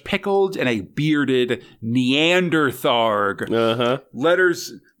Judge Pickled and a bearded Neandertharg.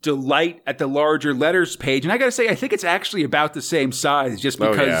 Letters delight at the larger letters page. And I got to say, I think it's actually about the same size just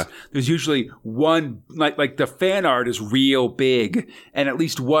because there's usually one, like the fan art is real big and at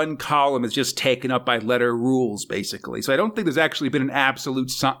least one column is just taken up by letter rules, basically. So I don't think there's actually been an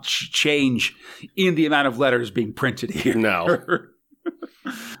absolute change in the amount of letters being printed here. No.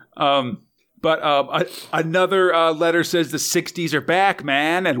 But another letter says the 60s are back,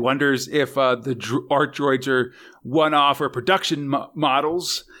 man, and wonders if the art droids are one-off or production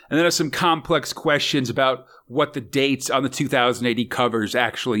models. And then there's some complex questions about what the dates on the 2080 covers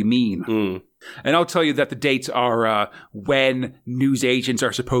actually mean. And I'll tell you that the dates are when newsagents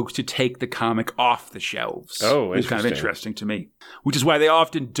are supposed to take the comic off the shelves. Oh, it's kind of interesting to me. Which is why they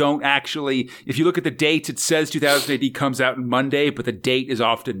often don't actually, if you look at the dates, it says 2080 comes out on Monday, but the date is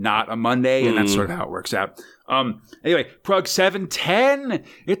often not a Monday, and that's sort of how it works out. Anyway, Prog 710,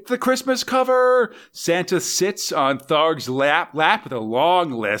 it's the Christmas cover. Santa sits on Tharg's lap with a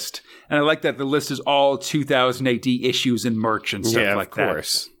long list, and I like that the list is all 2080 issues and merch and stuff like that. Yeah, of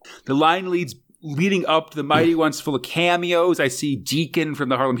course. The line leading up to the Mighty One's full of cameos. I see Deacon from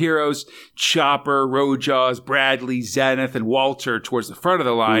the Harlem Heroes, Chopper, Rojaws, Bradley, Zenith, and Walter towards the front of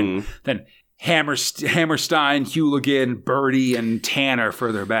the line. Then Hammerstein, Hooligan, Birdie, and Tanner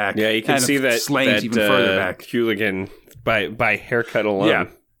further back. Yeah, you can see that Slane's even further back. Hooligan by haircut alone. Yeah,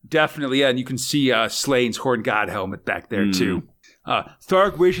 definitely. Yeah, and you can see Slane's Horn God helmet back there too.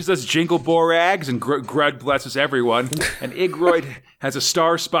 Tharg wishes us Jingle Borags, and Grud blesses everyone. And Igroid has a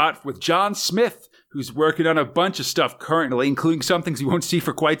star spot with John Smith, who's working on a bunch of stuff currently, including some things we won't see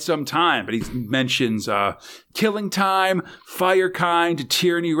for quite some time. But he mentions Killing Time, Firekind,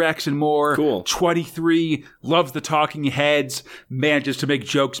 Tyranny Rex, and more. Cool. 23, loves the Talking Heads, manages to make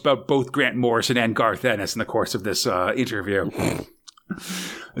jokes about both Grant Morrison and Garth Ennis in the course of this interview.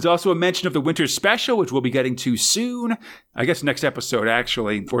 There's also a mention of the winter special, which we'll be getting to soon. I guess next episode,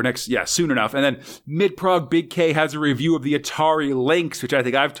 actually. Or soon enough. And then Mid-Prog Big K has a review of the Atari Lynx, which I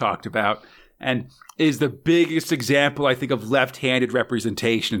think I've talked about. And is the biggest example, I think, of left-handed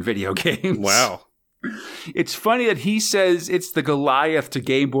representation in video games. Wow. It's funny that he says it's the Goliath to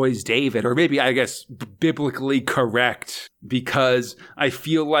Game Boy's David, or maybe, I guess, biblically correct, because I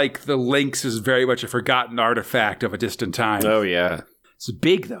feel like the Lynx is very much a forgotten artifact of a distant time. Oh, yeah. It's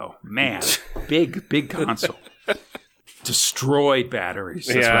big, though. Man, big console. Destroyed batteries.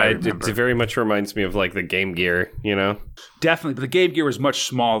 That's it very much reminds me of like the Game Gear, you know? Definitely, but the Game Gear was much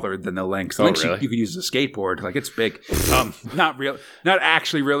smaller than the Lynx. The Lynx really? you could use as a skateboard. Like, it's big. Not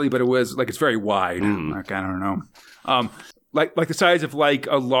actually really, but it was, like, it's very wide. Like, I don't know. Like the size of, like,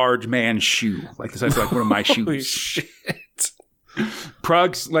 a large man's shoe. Like the size of, like, one of my shoes. Holy shit.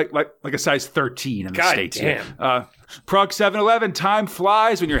 Prog's like a size 13 in the States. Damn. Prog 711, time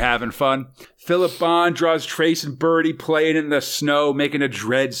flies when you're having fun. Philip Bond draws Trace and Birdie playing in the snow, making a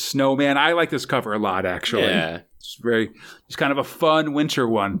dread snowman. I like this cover a lot, actually. Yeah. It's kind of a fun winter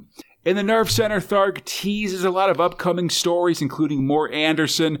one. In the Nerve Center, Tharg teases a lot of upcoming stories, including more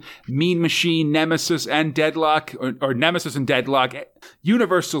Anderson, Mean Machine, Nemesis and Deadlock, or Nemesis and Deadlock,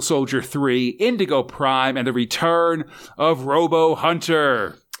 Universal Soldier 3, Indigo Prime, and the return of Robo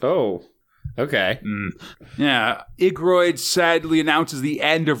Hunter. Oh, okay. Yeah, Igroid sadly announces the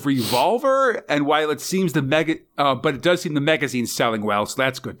end of Revolver, and while it seems but it does seem the magazine's selling well, so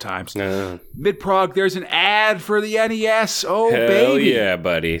that's good times. Mid-Prog, there's an ad for the NES. Oh, Hell baby. Yeah,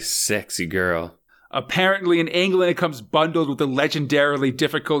 buddy. Sexy girl. Apparently in England, it comes bundled with the legendarily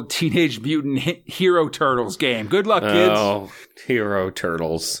difficult Teenage Mutant Hero Turtles game. Good luck, kids. Oh, Hero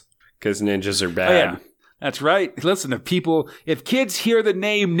Turtles. Because ninjas are bad. Oh, yeah. That's right. Listen, if kids hear the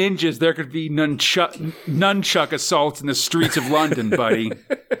name ninjas, there could be nunchuck assaults in the streets of London, buddy.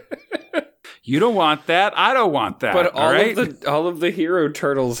 You don't want that. I don't want that. But all of the hero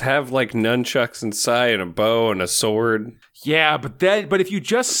turtles have like nunchucks inside and a bow and a sword. Yeah, but if you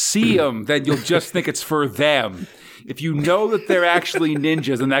just see them, then you'll just think it's for them. If you know that they're actually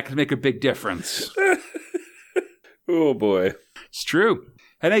ninjas, then that could make a big difference. Oh boy, it's true.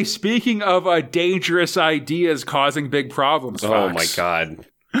 And hey, speaking of dangerous ideas causing big problems, Fox. Oh my God.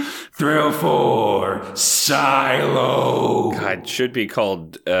 304 Silo. God, should be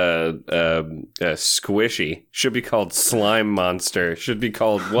called Squishy. Should be called Slime Monster. Should be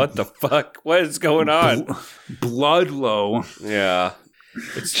called what the fuck? What is going on? Bloodlow. Yeah.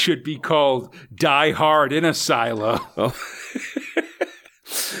 It should be called Die Hard in a Silo. Oh.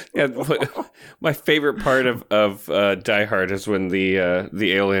 Yeah, my favorite part of Die Hard is when the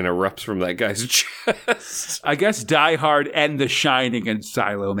alien erupts from that guy's chest. I guess Die Hard and The Shining and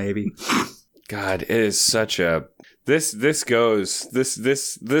Silo, maybe. God, it is such a this is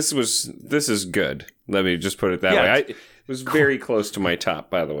good. Let me just put it that way. It was very close to my top,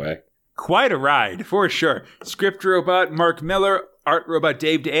 by the way. Quite a ride, for sure. Script robot Mark Miller, art robot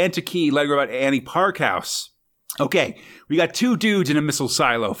Dave DeAntichi, lighting robot Annie Parkhouse. Okay, we got two dudes in a missile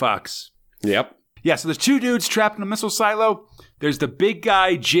silo, Fox. Yep. Yeah, so there's two dudes trapped in a missile silo. There's the big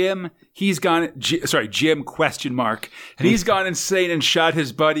guy, Jim. Jim, question mark. And he's gone insane and shot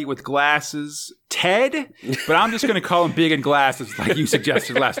his buddy with glasses. Ted? But I'm just going to call him Big and Glasses like you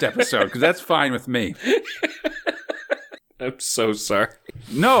suggested last episode, because that's fine with me. I'm so sorry.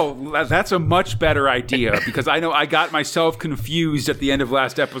 No, that's a much better idea, because I know I got myself confused at the end of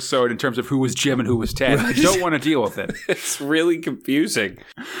last episode in terms of who was Jim and who was Ted. I don't want to deal with it. It's really confusing.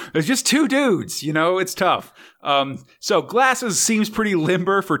 There's just two dudes, it's tough. So Glasses seems pretty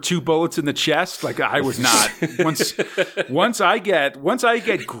limber for 2 bullets in the chest. Like I was not. Once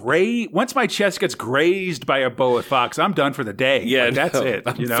my chest gets grazed by a bullet, Fox, I'm done for the day. Yeah, that's it.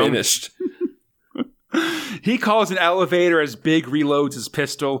 I'm finished. He calls an elevator as Big reloads his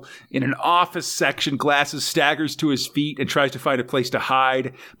pistol. In an office section, Glasses staggers to his feet and tries to find a place to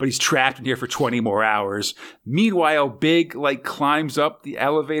hide, but he's trapped in here for 20 more hours. Meanwhile, Big, climbs up the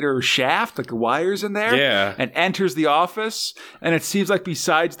elevator shaft, the wires in there, and enters the office. And it seems like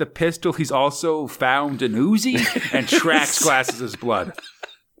besides the pistol, he's also found an Uzi and tracks Glasses' blood.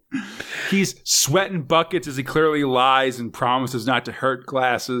 He's sweating buckets as he clearly lies and promises not to hurt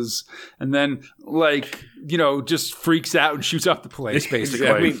Glasses. And then, just freaks out and shoots up the place, basically.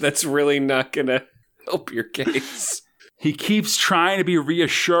 I mean, that's really not going to help your case. He keeps trying to be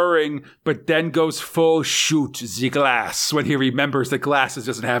reassuring, but then goes full shoot the glass when he remembers that Glasses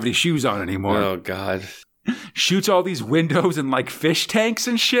doesn't have any shoes on anymore. Oh, God. Shoots all these windows and, fish tanks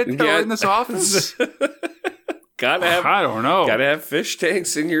and shit that are in this office. I don't know. Gotta have fish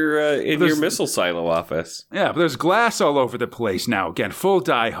tanks in your missile silo office. Yeah, but there's glass all over the place now. Again, full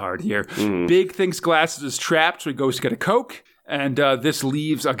Die Hard here. Big thinks Glasses is trapped, so he goes to get a Coke. And this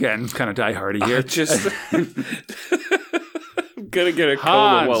leaves, again, kind of Die Hardy here. I'm gonna get a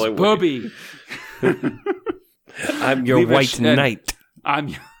cola while I wait. Bubby. I'm your white knight.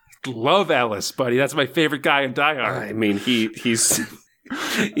 I'm love Ellis, buddy. That's my favorite guy in Die Hard. I mean, he's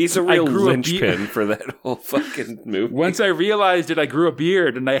a real linchpin for that whole fucking movie. Once I realized it, I grew a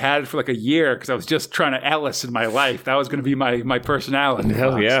beard, and I had it for a year because I was just trying to Ellis in my life. That was going to be my personality.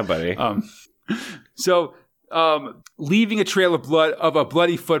 Hell yeah, buddy. Leaving a trail of blood of a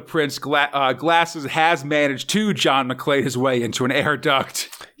bloody footprints, Glasses has managed to John McClane his way into an air duct.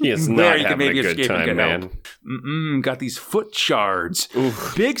 He is not having a good time, man. Got these foot shards.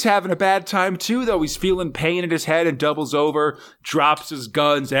 Oof. Big's having a bad time too, though. He's feeling pain in his head and doubles over, drops his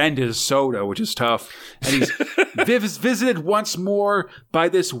guns and his soda, which is tough. And he's visited once more by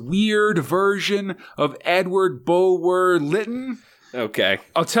this weird version of Edward Bulwer Lytton. Okay.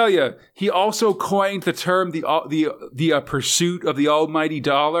 I'll tell you, he also coined the term the pursuit of the almighty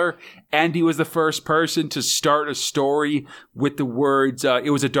dollar, and he was the first person to start a story with the words, it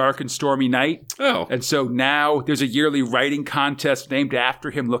was a dark and stormy night. Oh. And so now there's a yearly writing contest named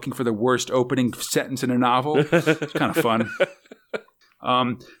after him looking for the worst opening sentence in a novel. It's kind of fun.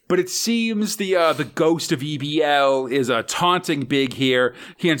 But it seems the ghost of EBL is taunting Big here.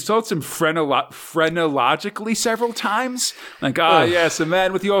 He insults him phrenologically several times. Yes, a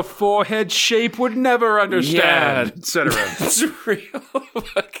man with your forehead shape would never understand, etc. It's real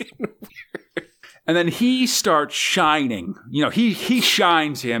fucking weird. And then he starts shining. He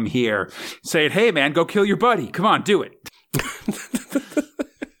shines him here, saying, hey, man, go kill your buddy. Come on, do it.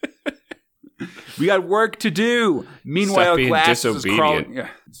 We got work to do. Meanwhile, Glass is crawling.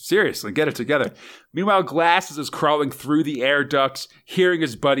 Seriously, get it together. Meanwhile, Glasses is crawling through the air ducts, hearing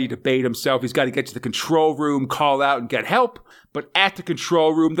his buddy debate himself. He's got to get to the control room, call out, and get help. But at the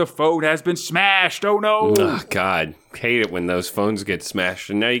control room, the phone has been smashed. Oh, no. Oh, God. Hate it when those phones get smashed,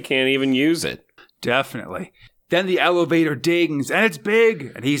 and now you can't even use it. Definitely. Then the elevator dings, and it's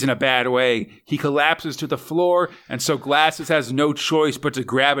big, and he's in a bad way. He collapses to the floor, and so Glasses has no choice but to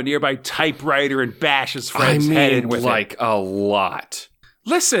grab a nearby typewriter and bash his friend's head in with it. A lot.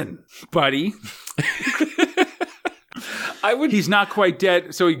 Listen, buddy. He's not quite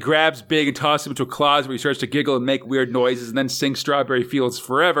dead, so he grabs Big and tosses him into a closet where he starts to giggle and make weird noises and then sing Strawberry Fields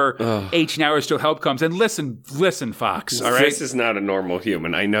Forever. 18 hours till help comes. And listen, Fox, all right? This is not a normal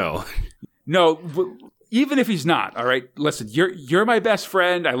human, I know. No, even if he's not, all right? Listen, you're my best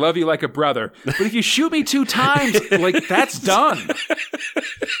friend. I love you like a brother. But if you shoot me 2 times, like, that's done.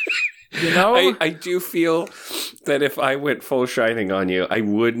 You know? I do feel that if I went full Shining on you, I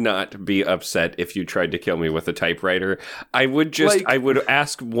would not be upset if you tried to kill me with a typewriter. I would just, I would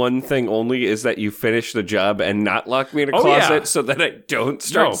ask one thing only, is that you finish the job and not lock me in a closet so that I don't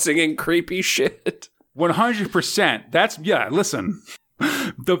start singing creepy shit. 100%. That's, listen.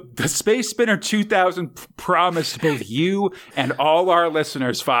 The Space Spinner 2000 promised both you and all our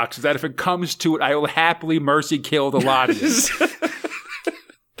listeners, Fox, that if it comes to it, I will happily mercy kill the lot of you.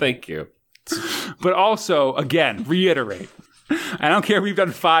 Thank you. But also, again, reiterate, I don't care if we've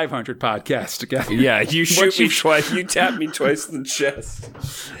done 500 podcasts together. Yeah, you shoot me twice. You tap me twice in the chest.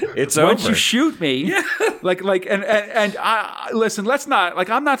 It's over. Once you shoot me, and I listen. Let's not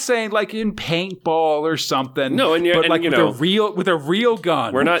I'm not saying like in paintball or something. No, but like with a real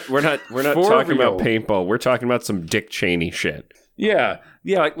gun. We're not talking about paintball. We're talking about some Dick Cheney shit. Yeah.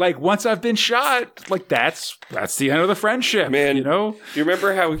 Like once I've been shot, like that's the end of the friendship, man. You know? Do you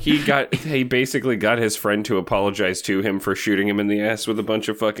remember how he basically got his friend to apologize to him for shooting him in the ass with a bunch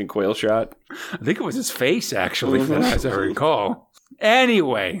of fucking quail shot? I think it was his face, actually, as I recall.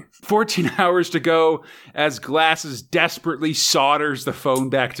 Anyway, 14 hours to go as Glasses desperately solders the phone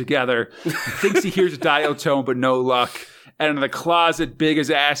back together. He thinks he hears a dial tone, but no luck. And in the closet, Big is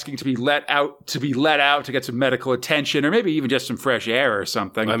asking to be let out to get some medical attention, or maybe even just some fresh air or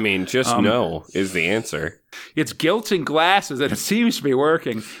something. I mean, just no is the answer. It's guilting Glasses, and it seems to be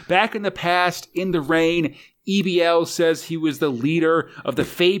working. Back in the past, in the rain, EBL says he was the leader of the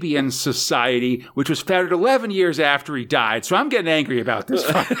Fabian Society, which was founded 11 years after he died. So I'm getting angry about this,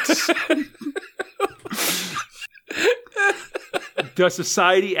 folks. The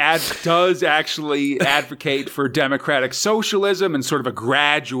society does actually advocate for democratic socialism and sort of a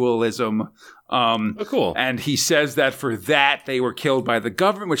gradualism. Cool. And he says that for that, they were killed by the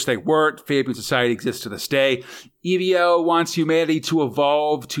government, which they weren't. Fabian Society exists to this day. EVO wants humanity to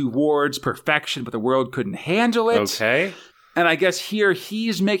evolve towards perfection, but the world couldn't handle it. Okay. And I guess here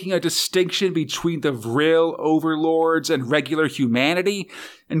he's making a distinction between the Vril overlords and regular humanity,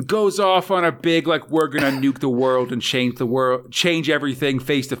 and goes off on a big, like, we're going to nuke the world and change everything,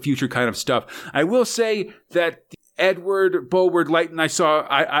 face the future kind of stuff. I will say that Edward Bulward Leighton, I'm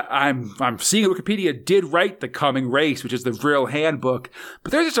seeing Wikipedia, did write The Coming Race, which is the Vril handbook,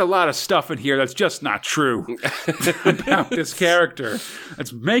 but there's just a lot of stuff in here that's just not true about this character.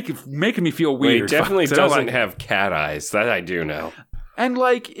 That's making me feel weird. Well, he definitely doesn't have cat eyes. That I do know. And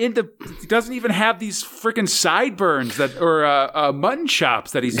he doesn't even have these freaking sideburns or mutton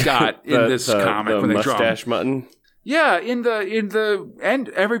chops that he's got in this comic when they draw him. Mustache mutton. Yeah, in the end,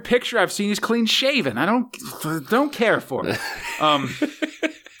 every picture I've seen is clean shaven. I don't care for it.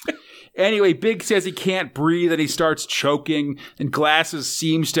 Anyway, Big says he can't breathe and he starts choking, and Glasses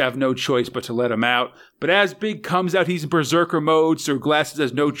seems to have no choice but to let him out. But as Big comes out, he's in berserker mode, so Glasses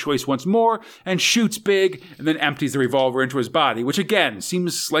has no choice once more and shoots Big and then empties the revolver into his body, which again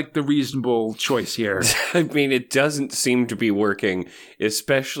seems like the reasonable choice here. I mean, it doesn't seem to be working,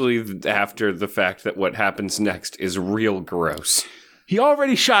 especially after the fact that what happens next is real gross. He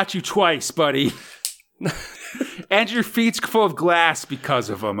already shot you twice, buddy. And your feet's full of glass because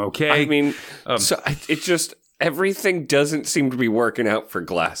of him, okay? I mean, everything doesn't seem to be working out for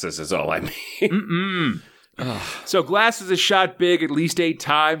Glasses is all I mean. So Glasses has shot Big at least 8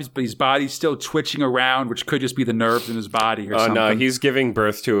 times, but his body's still twitching around, which could just be the nerves in his body or something. Oh, no, he's giving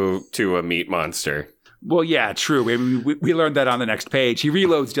birth to a meat monster. Well, yeah, true. We learned that on the next page. He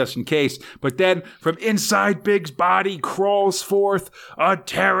reloads just in case. But then, from inside Big's body crawls forth a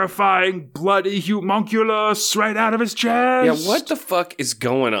terrifying, bloody homunculus right out of his chest. Yeah, what the fuck is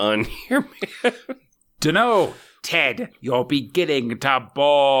going on here, man? Dunno. Ted, you're beginning to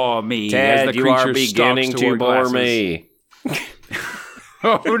bore me. Ted, as the you are beginning to bore Glasses. me.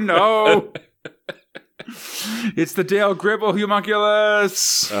 Oh, no. It's the Dale Gribble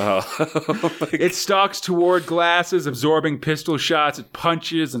homunculus. Oh. It stalks toward glasses, absorbing pistol shots. It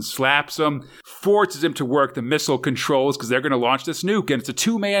punches and slaps them, forces him to work the missile controls because they're going to launch this nuke, and it's a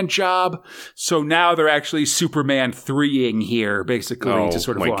two-man job. So now they're actually Superman 3-ing here, basically, to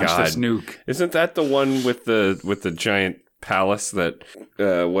sort of launch this nuke. Isn't that the one with the giant palace that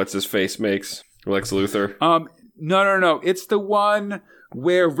what's his face makes? Lex Luthor? No. It's the one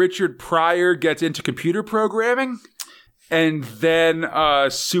where Richard Pryor gets into computer programming, and then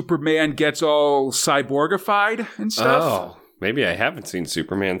Superman gets all cyborgified and stuff. Oh, maybe I haven't seen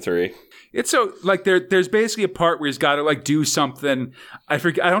Superman 3. It's so, like, there's basically a part where he's got to, like, do something. I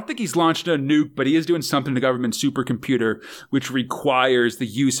don't think he's launched a nuke, but he is doing something in the government supercomputer, which requires the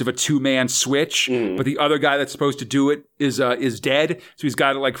use of a two-man switch. But the other guy that's supposed to do it is dead. So he's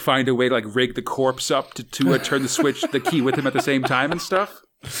got to, like, find a way to, like, rig the corpse up to turn the key with him at the same time and stuff.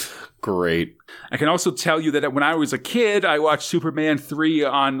 Great. I can also tell you that when I was a kid, I watched Superman 3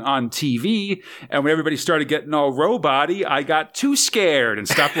 on TV, and when everybody started getting all robot-y, I got too scared and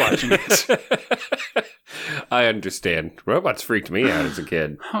stopped watching it. I understand. Robots freaked me out as a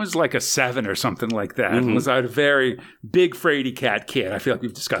kid. I was like a 7 or something like that. I was a very big fraidy cat kid. I feel like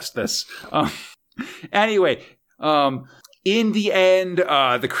we've discussed this. Anyway, in the end,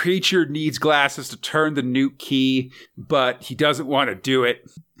 the creature needs glasses to turn the nuke key, but he doesn't want to do it.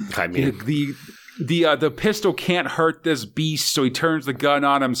 I mean, the pistol can't hurt this beast, so he turns the gun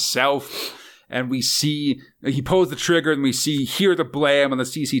on himself, and we see he pulls the trigger, and we hear the blam on the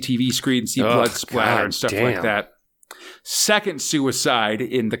CCTV screen, and see blood splatter and stuff like that. Second suicide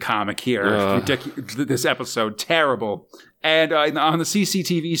in the comic here. This episode, terrible. And on the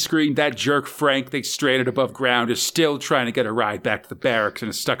CCTV screen, that jerk Frank they stranded above ground is still trying to get a ride back to the barracks and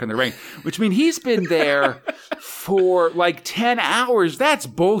is stuck in the rain. Which means he's been there for like 10 hours. That's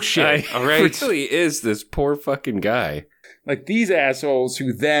bullshit, all right? It really is this poor fucking guy. Like these assholes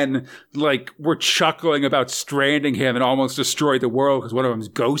who then like were chuckling about stranding him and almost destroyed the world because one of them's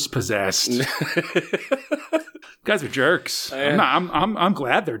ghost possessed. Guys are jerks. I'm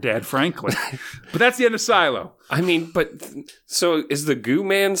glad they're dead, frankly. But that's the end of Silo. I mean, so is the Goo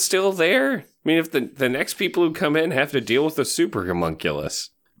Man still there? I mean, if the next people who come in have to deal with the super homunculus.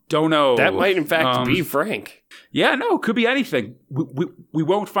 Don't know. That might, in fact, be Frank. Yeah, no, could be anything. We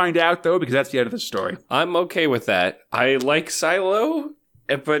won't find out, though, because that's the end of the story. I'm okay with that. I like Silo,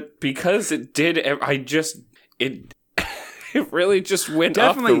 but because it did, it really just went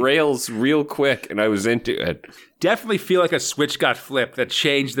off the rails real quick, and I was into it. Definitely feel like a switch got flipped that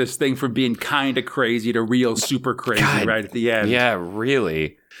changed this thing from being kind of crazy to real super crazy right at the end. Yeah,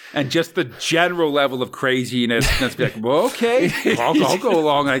 really. And just the general level of craziness. Let's be like, well, okay, I'll go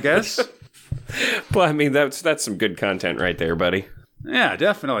along, I guess. Well, I mean, that's some good content right there, buddy. Yeah,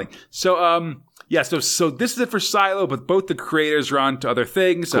 definitely. So, so this is it for Silo, but both the creators are on to other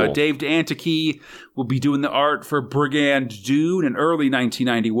things. Cool. Dave D'Antoni will be doing the art for Brigand Dune in early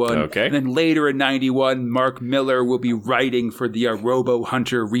 1991. Okay. And then later in 91, Mark Miller will be writing for the Robo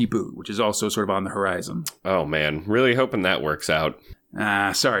Hunter reboot, which is also sort of on the horizon. Oh, man. Really hoping that works out.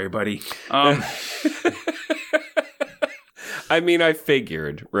 Sorry, buddy. I mean, I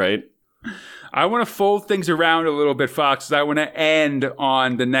figured, right? I want to fold things around a little bit, Fox, because I want to end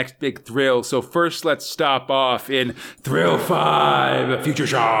on the next big thrill. So first, let's stop off in Thrill 5, Future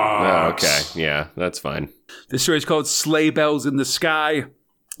Shocks. Oh, okay. Yeah, that's fine. This story is called Sleigh Bells in the Sky.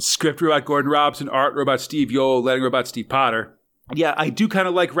 Script robot Gordon Robson, art robot Steve Yoel, letting robot Steve Potter. Yeah, I do kind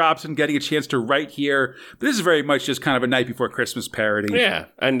of like Robson getting a chance to write here, but this is very much just kind of a Night Before Christmas parody. Yeah,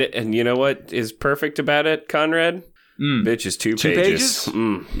 and you know what is perfect about it, Conrad? Bitch is two pages?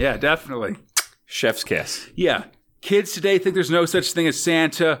 Yeah, definitely. Chef's kiss. Yeah. Kids today think there's no such thing as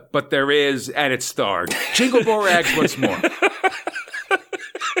Santa, but there is, and it's Tharg. Jingle Borax once more.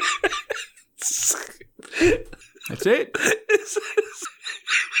 That's it.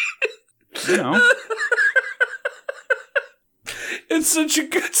 You know. It's such a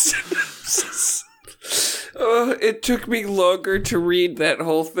good synopsis. It took me longer to read that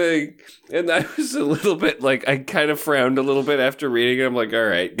whole thing. And I was a little bit like, I kind of frowned a little bit after reading it. I'm like, all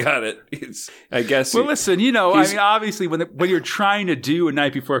right, got it. I guess. Well, listen, I mean, obviously, when you're trying to do A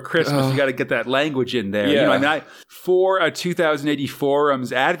Night Before Christmas, you got to get that language in there. Yeah. I mean, for a 2080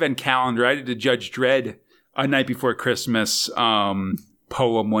 Forums Advent calendar, I did a Judge Dredd A Night Before Christmas poem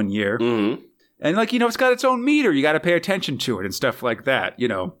one year. Mm-hmm. And it's got its own meter. You got to pay attention to it and stuff like that.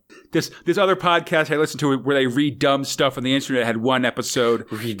 This other podcast I listened to where they read dumb stuff on the internet had one episode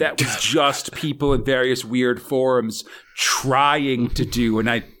that was just people in various weird forums trying to do a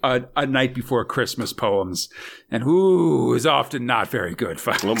night before Christmas poems, and is often not very good.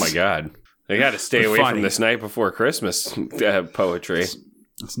 Folks. Oh my God! They got to stay away from this Night Before Christmas poetry.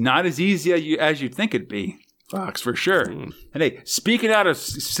 It's not as easy as you'd think it'd be, Fox, for sure. And hey, speaking of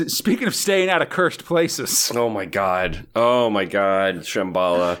staying out of cursed places. Oh my God,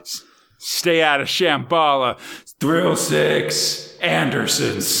 Shambhala. Stay out of Shambhala. Thrill 6,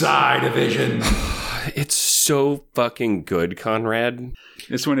 Anderson Psi Division. It's so fucking good, Conrad.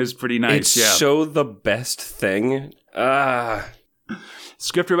 This one is pretty nice, It's so the best thing.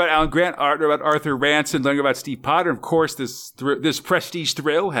 Script about Alan Grant, art about Arthur Ranson, learning about Steve Potter. Of course, this prestige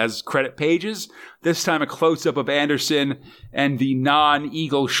thrill has credit pages. This time a close-up of Anderson and the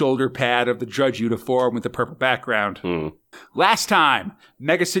non-eagle shoulder pad of the judge uniform with the purple background. Last time,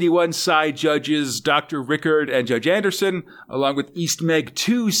 Mega City 1 side judges Dr. Rickard and Judge Anderson, along with East Meg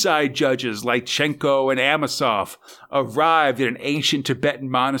 2 side judges Lychenko and Amosov, arrived at an ancient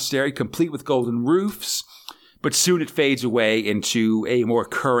Tibetan monastery complete with golden roofs. But soon it fades away into a more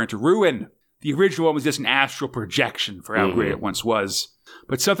current ruin. The original one was just an astral projection for how great it once was.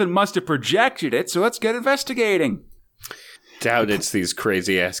 But something must have projected it, so let's get investigating. Doubt it's these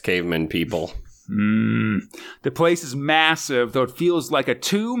crazy-ass caveman people. The place is massive, though it feels like a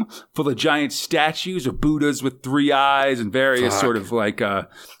tomb full of giant statues of Buddhas with 3 eyes and various sort of like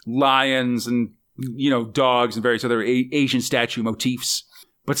lions and, dogs and various other Asian statue motifs.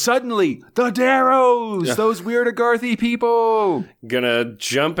 But suddenly, the Darrows, those weird Agarthy people, gonna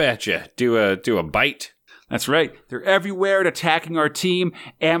jump at you, do a bite. That's right. They're everywhere and attacking our team.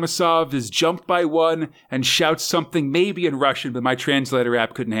 Amosov is jumped by one and shouts something maybe in Russian, but my translator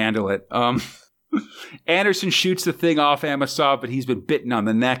app couldn't handle it. Anderson shoots the thing off Amosov, but he's been bitten on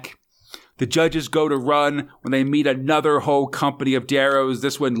the neck. The judges go to run when they meet another whole company of Darrows,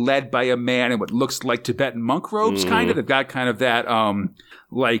 this one led by a man in what looks like Tibetan monk robes, kind of. They've got kind of that,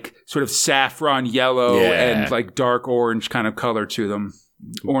 like, sort of saffron yellow and, like, dark orange kind of color to them.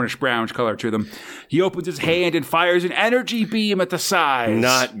 Orange-brownish color to them. He opens his hand and fires an energy beam at the sides.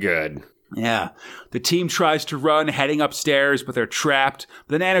 Not good. Yeah. The team tries to run, heading upstairs, but they're trapped.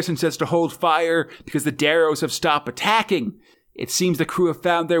 But then Anderson says to hold fire because the Darrows have stopped attacking. It seems the crew have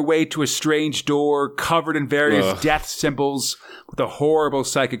found their way to a strange door covered in various death symbols with a horrible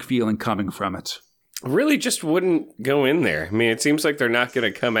psychic feeling coming from it. Really just wouldn't go in there. I mean, it seems like they're not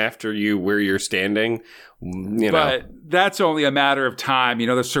going to come after you where you're standing. But that's only a matter of time.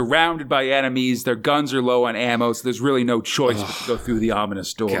 They're surrounded by enemies. Their guns are low on ammo, so there's really no choice but to go through the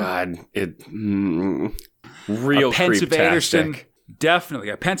ominous door. God, real creep-tastic. Definitely.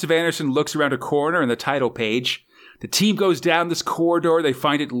 A pensive Anderson looks around a corner in the title page. The team goes down this corridor. They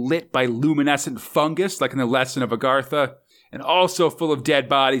find it lit by luminescent fungus, like in the Lesson of Agartha, and also full of dead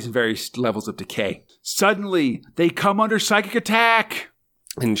bodies and various levels of decay. Suddenly, they come under psychic attack.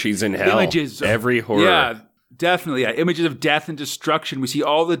 And she's in hell. Images. Every horror. Yeah, definitely. Yeah. Images of death and destruction. We see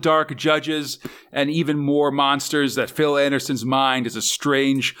all the dark judges and even more monsters that fill Anderson's mind as a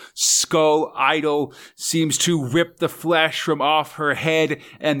strange skull idol seems to rip the flesh from off her head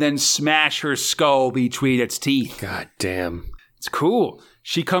and then smash her skull between its teeth. God damn. It's cool.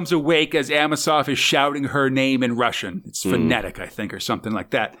 She comes awake as Amosov is shouting her name in Russian. It's phonetic, I think, or something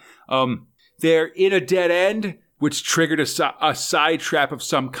like that. They're in a dead end, which triggered a side trap of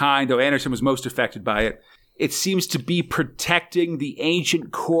some kind, though Anderson was most affected by it. It seems to be protecting the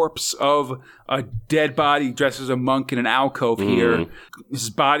ancient corpse of a dead body dressed as a monk in an alcove here. His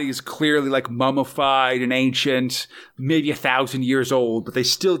body is clearly like mummified and ancient, maybe 1,000 years old, but they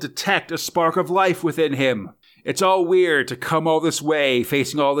still detect a spark of life within him. It's all weird to come all this way,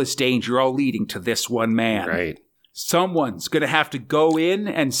 facing all this danger, all leading to this one man. Right. Someone's going to have to go in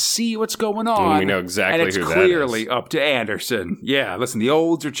and see what's going on. And we know exactly who that is. And it's clearly up to Anderson. Yeah, listen, the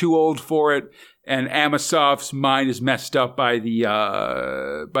olds are too old for it, and Amosov's mind is messed up by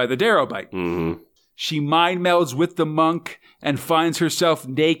the Darrow bite. She mind melds with the monk and finds herself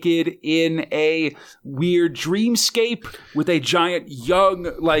naked in a weird dreamscape with a giant young,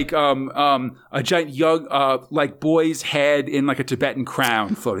 boy's head in like a Tibetan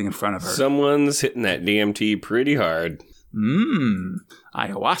crown floating in front of her. Someone's hitting that DMT pretty hard.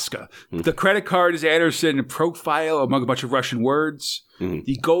 Ayahuasca. The credit card is Anderson profile among a bunch of Russian words.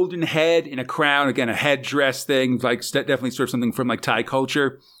 The golden head in a crown, again, a headdress thing, like definitely sort of something from like Thai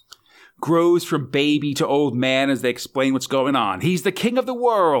culture. Grows from baby to old man as they explain what's going on. He's the king of the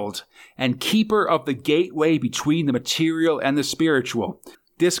world and keeper of the gateway between the material and the spiritual.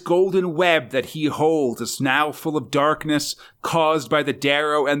 This golden web that he holds is now full of darkness caused by the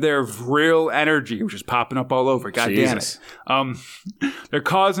Darrow and their vril energy, which is popping up all over. God damn it. They're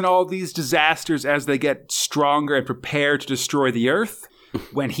causing all these disasters as they get stronger and prepare to destroy the earth.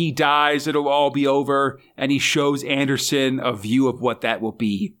 When he dies, it'll all be over, and he shows Anderson a view of what that will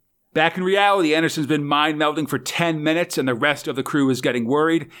be. Back in reality, Anderson's been mind melding for 10 minutes and the rest of the crew is getting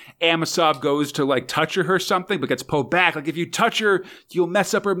worried. Amosov goes to touch her or something, but gets pulled back. If you touch her, you'll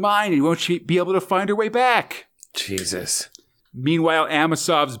mess up her mind and you won't be able to find her way back. Jesus. Meanwhile,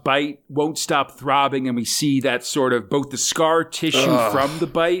 Amosov's bite won't stop throbbing, and we see that sort of both the scar tissue from the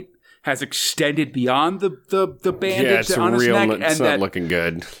bite has extended beyond the bandage on his neck. It's not looking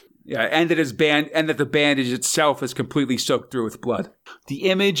good. Yeah, and that the bandage itself is completely soaked through with blood. The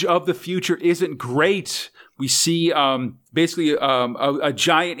image of the future isn't great. We see basically a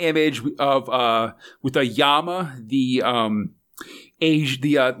giant image of with a Yama,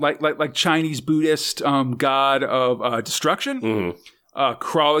 like Chinese Buddhist god of destruction,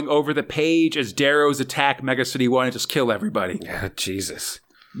 crawling over the page as Darrow's attack Mega City 1 and just kill everybody. Yeah, Jesus.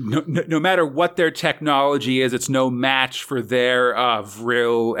 No matter what their technology is, it's no match for their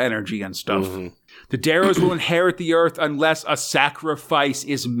vril energy and stuff. The Darrows will inherit the Earth unless a sacrifice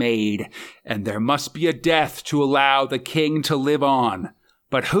is made, and there must be a death to allow the king to live on.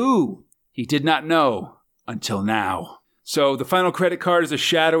 But who? He did not know until now. So the final credit card is a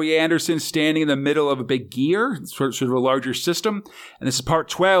shadowy Anderson standing in the middle of a big gear, sort of a larger system. And this is part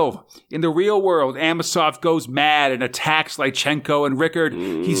 12. In the real world, Amosov goes mad and attacks Lychenko and Rickard.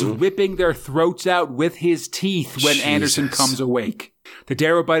 He's ripping their throats out with his teeth when Anderson comes awake. The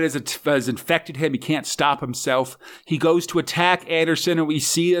Darrow bite has infected him. He can't stop himself. He goes to attack Anderson, and we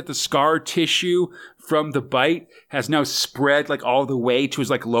see that the scar tissue from the bite has now spread all the way to his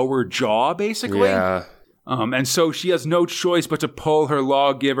lower jaw, basically. Yeah. And so she has no choice but to pull her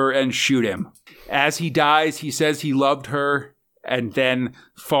lawgiver and shoot him. As he dies, he says he loved her and then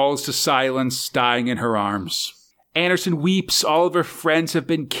falls to silence, dying in her arms. Anderson weeps. All of her friends have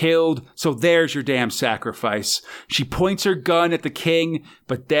been killed, so there's your damn sacrifice. She points her gun at the king,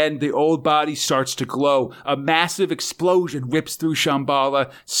 but then the old body starts to glow. A massive explosion rips through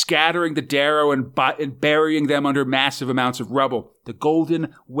Shambhala, scattering the Darrow and burying them under massive amounts of rubble. The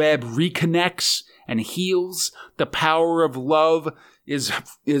golden web reconnects and heals. The power of love is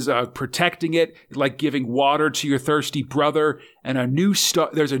protecting it, like giving water to your thirsty brother. And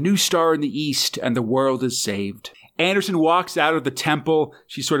there's a new star in the east, and the world is saved. Anderson walks out of the temple.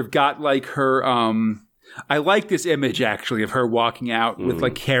 She sort of got her, I like this image actually of her walking out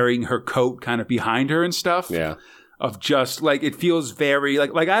with carrying her coat kind of behind her and stuff. Yeah. Of just it feels very I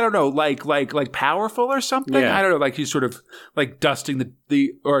don't know, like powerful or something. Yeah. I don't know, she's sort of dusting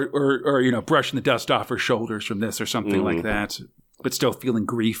or brushing the dust off her shoulders from this or something like that, but still feeling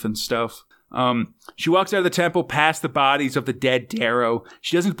grief and stuff. She walks out of the temple past the bodies of the dead Darrow.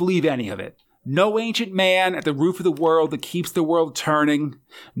 She doesn't believe any of it. No ancient man at the roof of the world that keeps the world turning.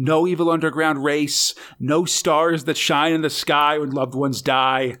 No evil underground race. No stars that shine in the sky when loved ones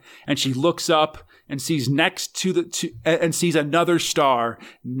die. And she looks up and sees and sees another star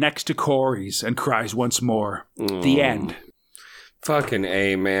next to Corey's and cries once more. The end. Fucking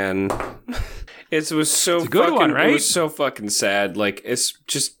A, man. It was so it's a good fucking one, right? It was so fucking sad. It's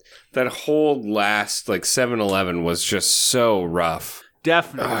just that whole last 7-11 was just so rough.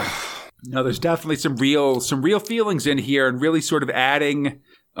 Definitely. No, there's definitely some real feelings in here, and really sort of adding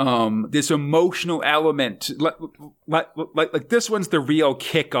this emotional element. Like this one's the real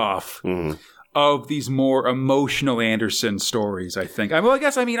kickoff of these more emotional Anderson stories, I think. I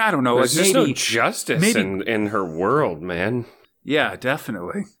don't know. There's just no justice in her world, man. Yeah,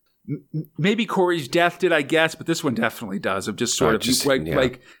 definitely. Maybe Corey's death did, I guess, but this one definitely does. Of just sort of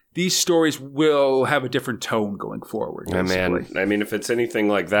these stories will have a different tone going forward. Yeah, man. I mean, if it's anything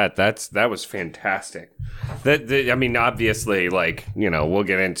like that, that was fantastic. Obviously, we'll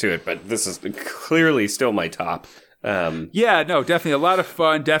get into it, but this is clearly still my top. Yeah, no, definitely a lot of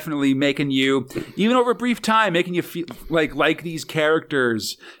fun. Definitely making you, even over a brief time, making you feel like these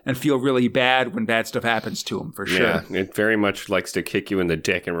characters and feel really bad when bad stuff happens to them, for sure. Yeah, it very much likes to kick you in the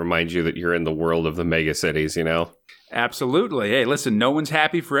dick and remind you that you're in the world of the mega cities, Absolutely. Hey, listen, no one's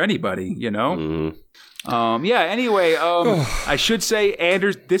happy for anybody, Anyway, I should say,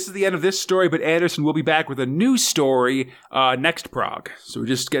 this is the end of this story, but Anderson will be back with a new story next prog. So we're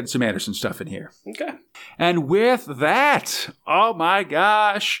just getting some Anderson stuff in here. Okay. And with that, oh my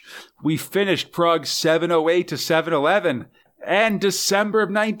gosh, we finished prog 708 to 711 and December of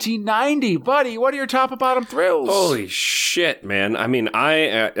 1990. Buddy, what are your top and bottom thrills? Holy shit, man. I mean,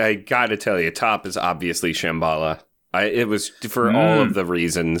 I got to tell you, top is obviously Shambhala. It was for all of the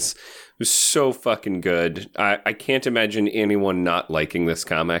reasons. It was so fucking good. I can't imagine anyone not liking this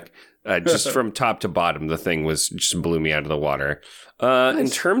comic. Just from top to bottom, the thing just blew me out of the water. Nice. In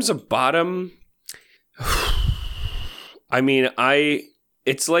terms of bottom, I mean, I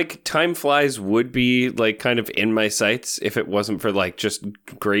It's like Time Flies would be like kind of in my sights if it wasn't for like just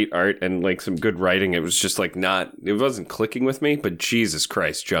great art and like some good writing. It was just like it wasn't clicking with me, but Jesus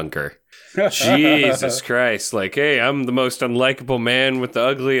Christ, Junker. Jesus Christ. Like, hey, I'm the most unlikable man with the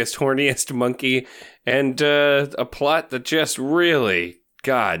ugliest, horniest monkey and a plot that just really,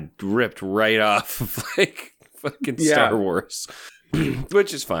 God, ripped right off of like fucking Star Wars.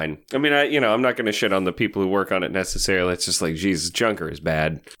 Which is fine. I mean, I'm not going to shit on the people who work on it necessarily. It's just like, Jesus, Junker is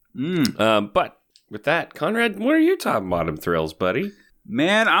bad. But with that, Conrad, what are your top bottom thrills, buddy?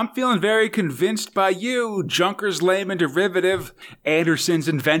 Man, I'm feeling very convinced by you. Junker's lame and derivative. Anderson's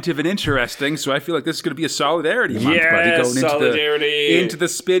inventive and interesting. So I feel like this is going to be a solidarity month, buddy. Going solidarity. Into the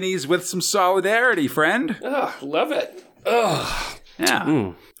spinnies with some solidarity, friend. Oh, love it. Oh,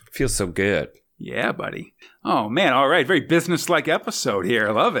 yeah. Feels so good. Yeah, buddy. Oh, man. All right. Very business-like episode here.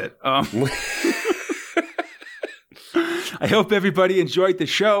 I love it. I hope everybody enjoyed the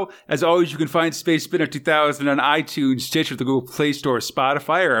show. As always, you can find Space Spinner 2000 on iTunes, Stitcher, the Google Play Store,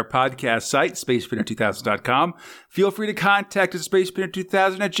 Spotify, or our podcast site, spacespinner2000.com. Feel free to contact us at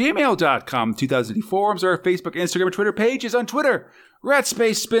spacespinner2000@gmail.com. 2000 forums, our Facebook, Instagram, and Twitter pages. On Twitter, we're at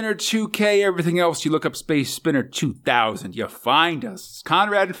Space Spinner 2K. Everything else, you look up Space Spinner 2000. You find us. It's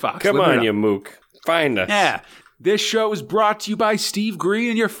Conrad and Fox. Come on, you mook. Find us. Yeah. This show is brought to you by Steve Green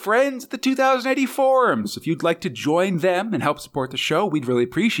and your friends at the 2080 forums. If you'd like to join them and help support the show, we'd really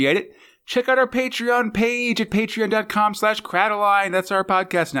appreciate it. Check out our Patreon page at patreon.com/Crataline. That's our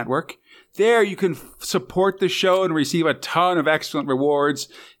podcast network. There you can support the show and receive a ton of excellent rewards,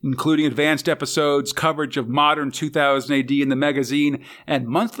 including advanced episodes, coverage of modern 2000 AD in the magazine, and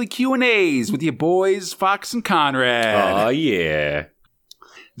monthly Q&As with your boys, Fox and Conrad. Oh, yeah.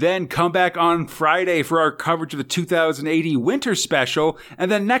 Then come back on Friday for our coverage of the 2080 winter special.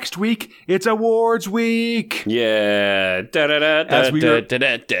 And then next week, it's awards week. Yeah.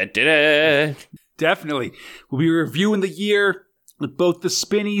 Definitely. We'll be reviewing the year with both the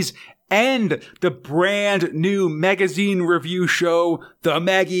Spinnies and the brand new magazine review show, The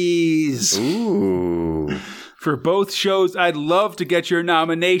Maggies. Ooh. For both shows, I'd love to get your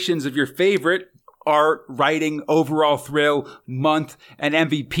nominations of your favorite art, writing, overall thrill, month, and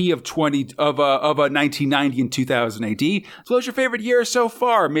MVP of 1990 and 2000 AD, as well as your favorite year so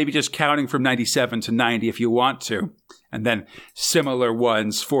far, maybe just counting from 97 to 90 if you want to. And then similar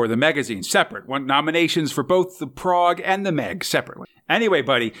ones for the magazine, separate. Nominations for both the Prog and the Meg, separately. Anyway,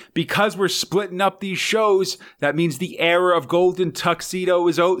 buddy, because we're splitting up these shows, that means the era of golden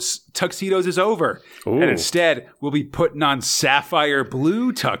tuxedos is over. Ooh. And instead, we'll be putting on sapphire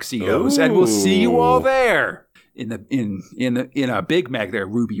blue tuxedos. Ooh. And we'll see you all there. In a Big Meg there,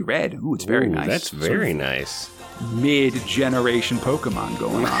 ruby red. Ooh, it's very nice. That's very nice. Mid-generation Pokemon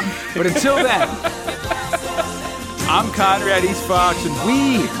going on. But until then, I'm Conrad, he's Fox, and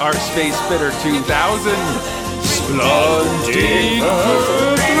we are Space Spinner 2000. Splendid.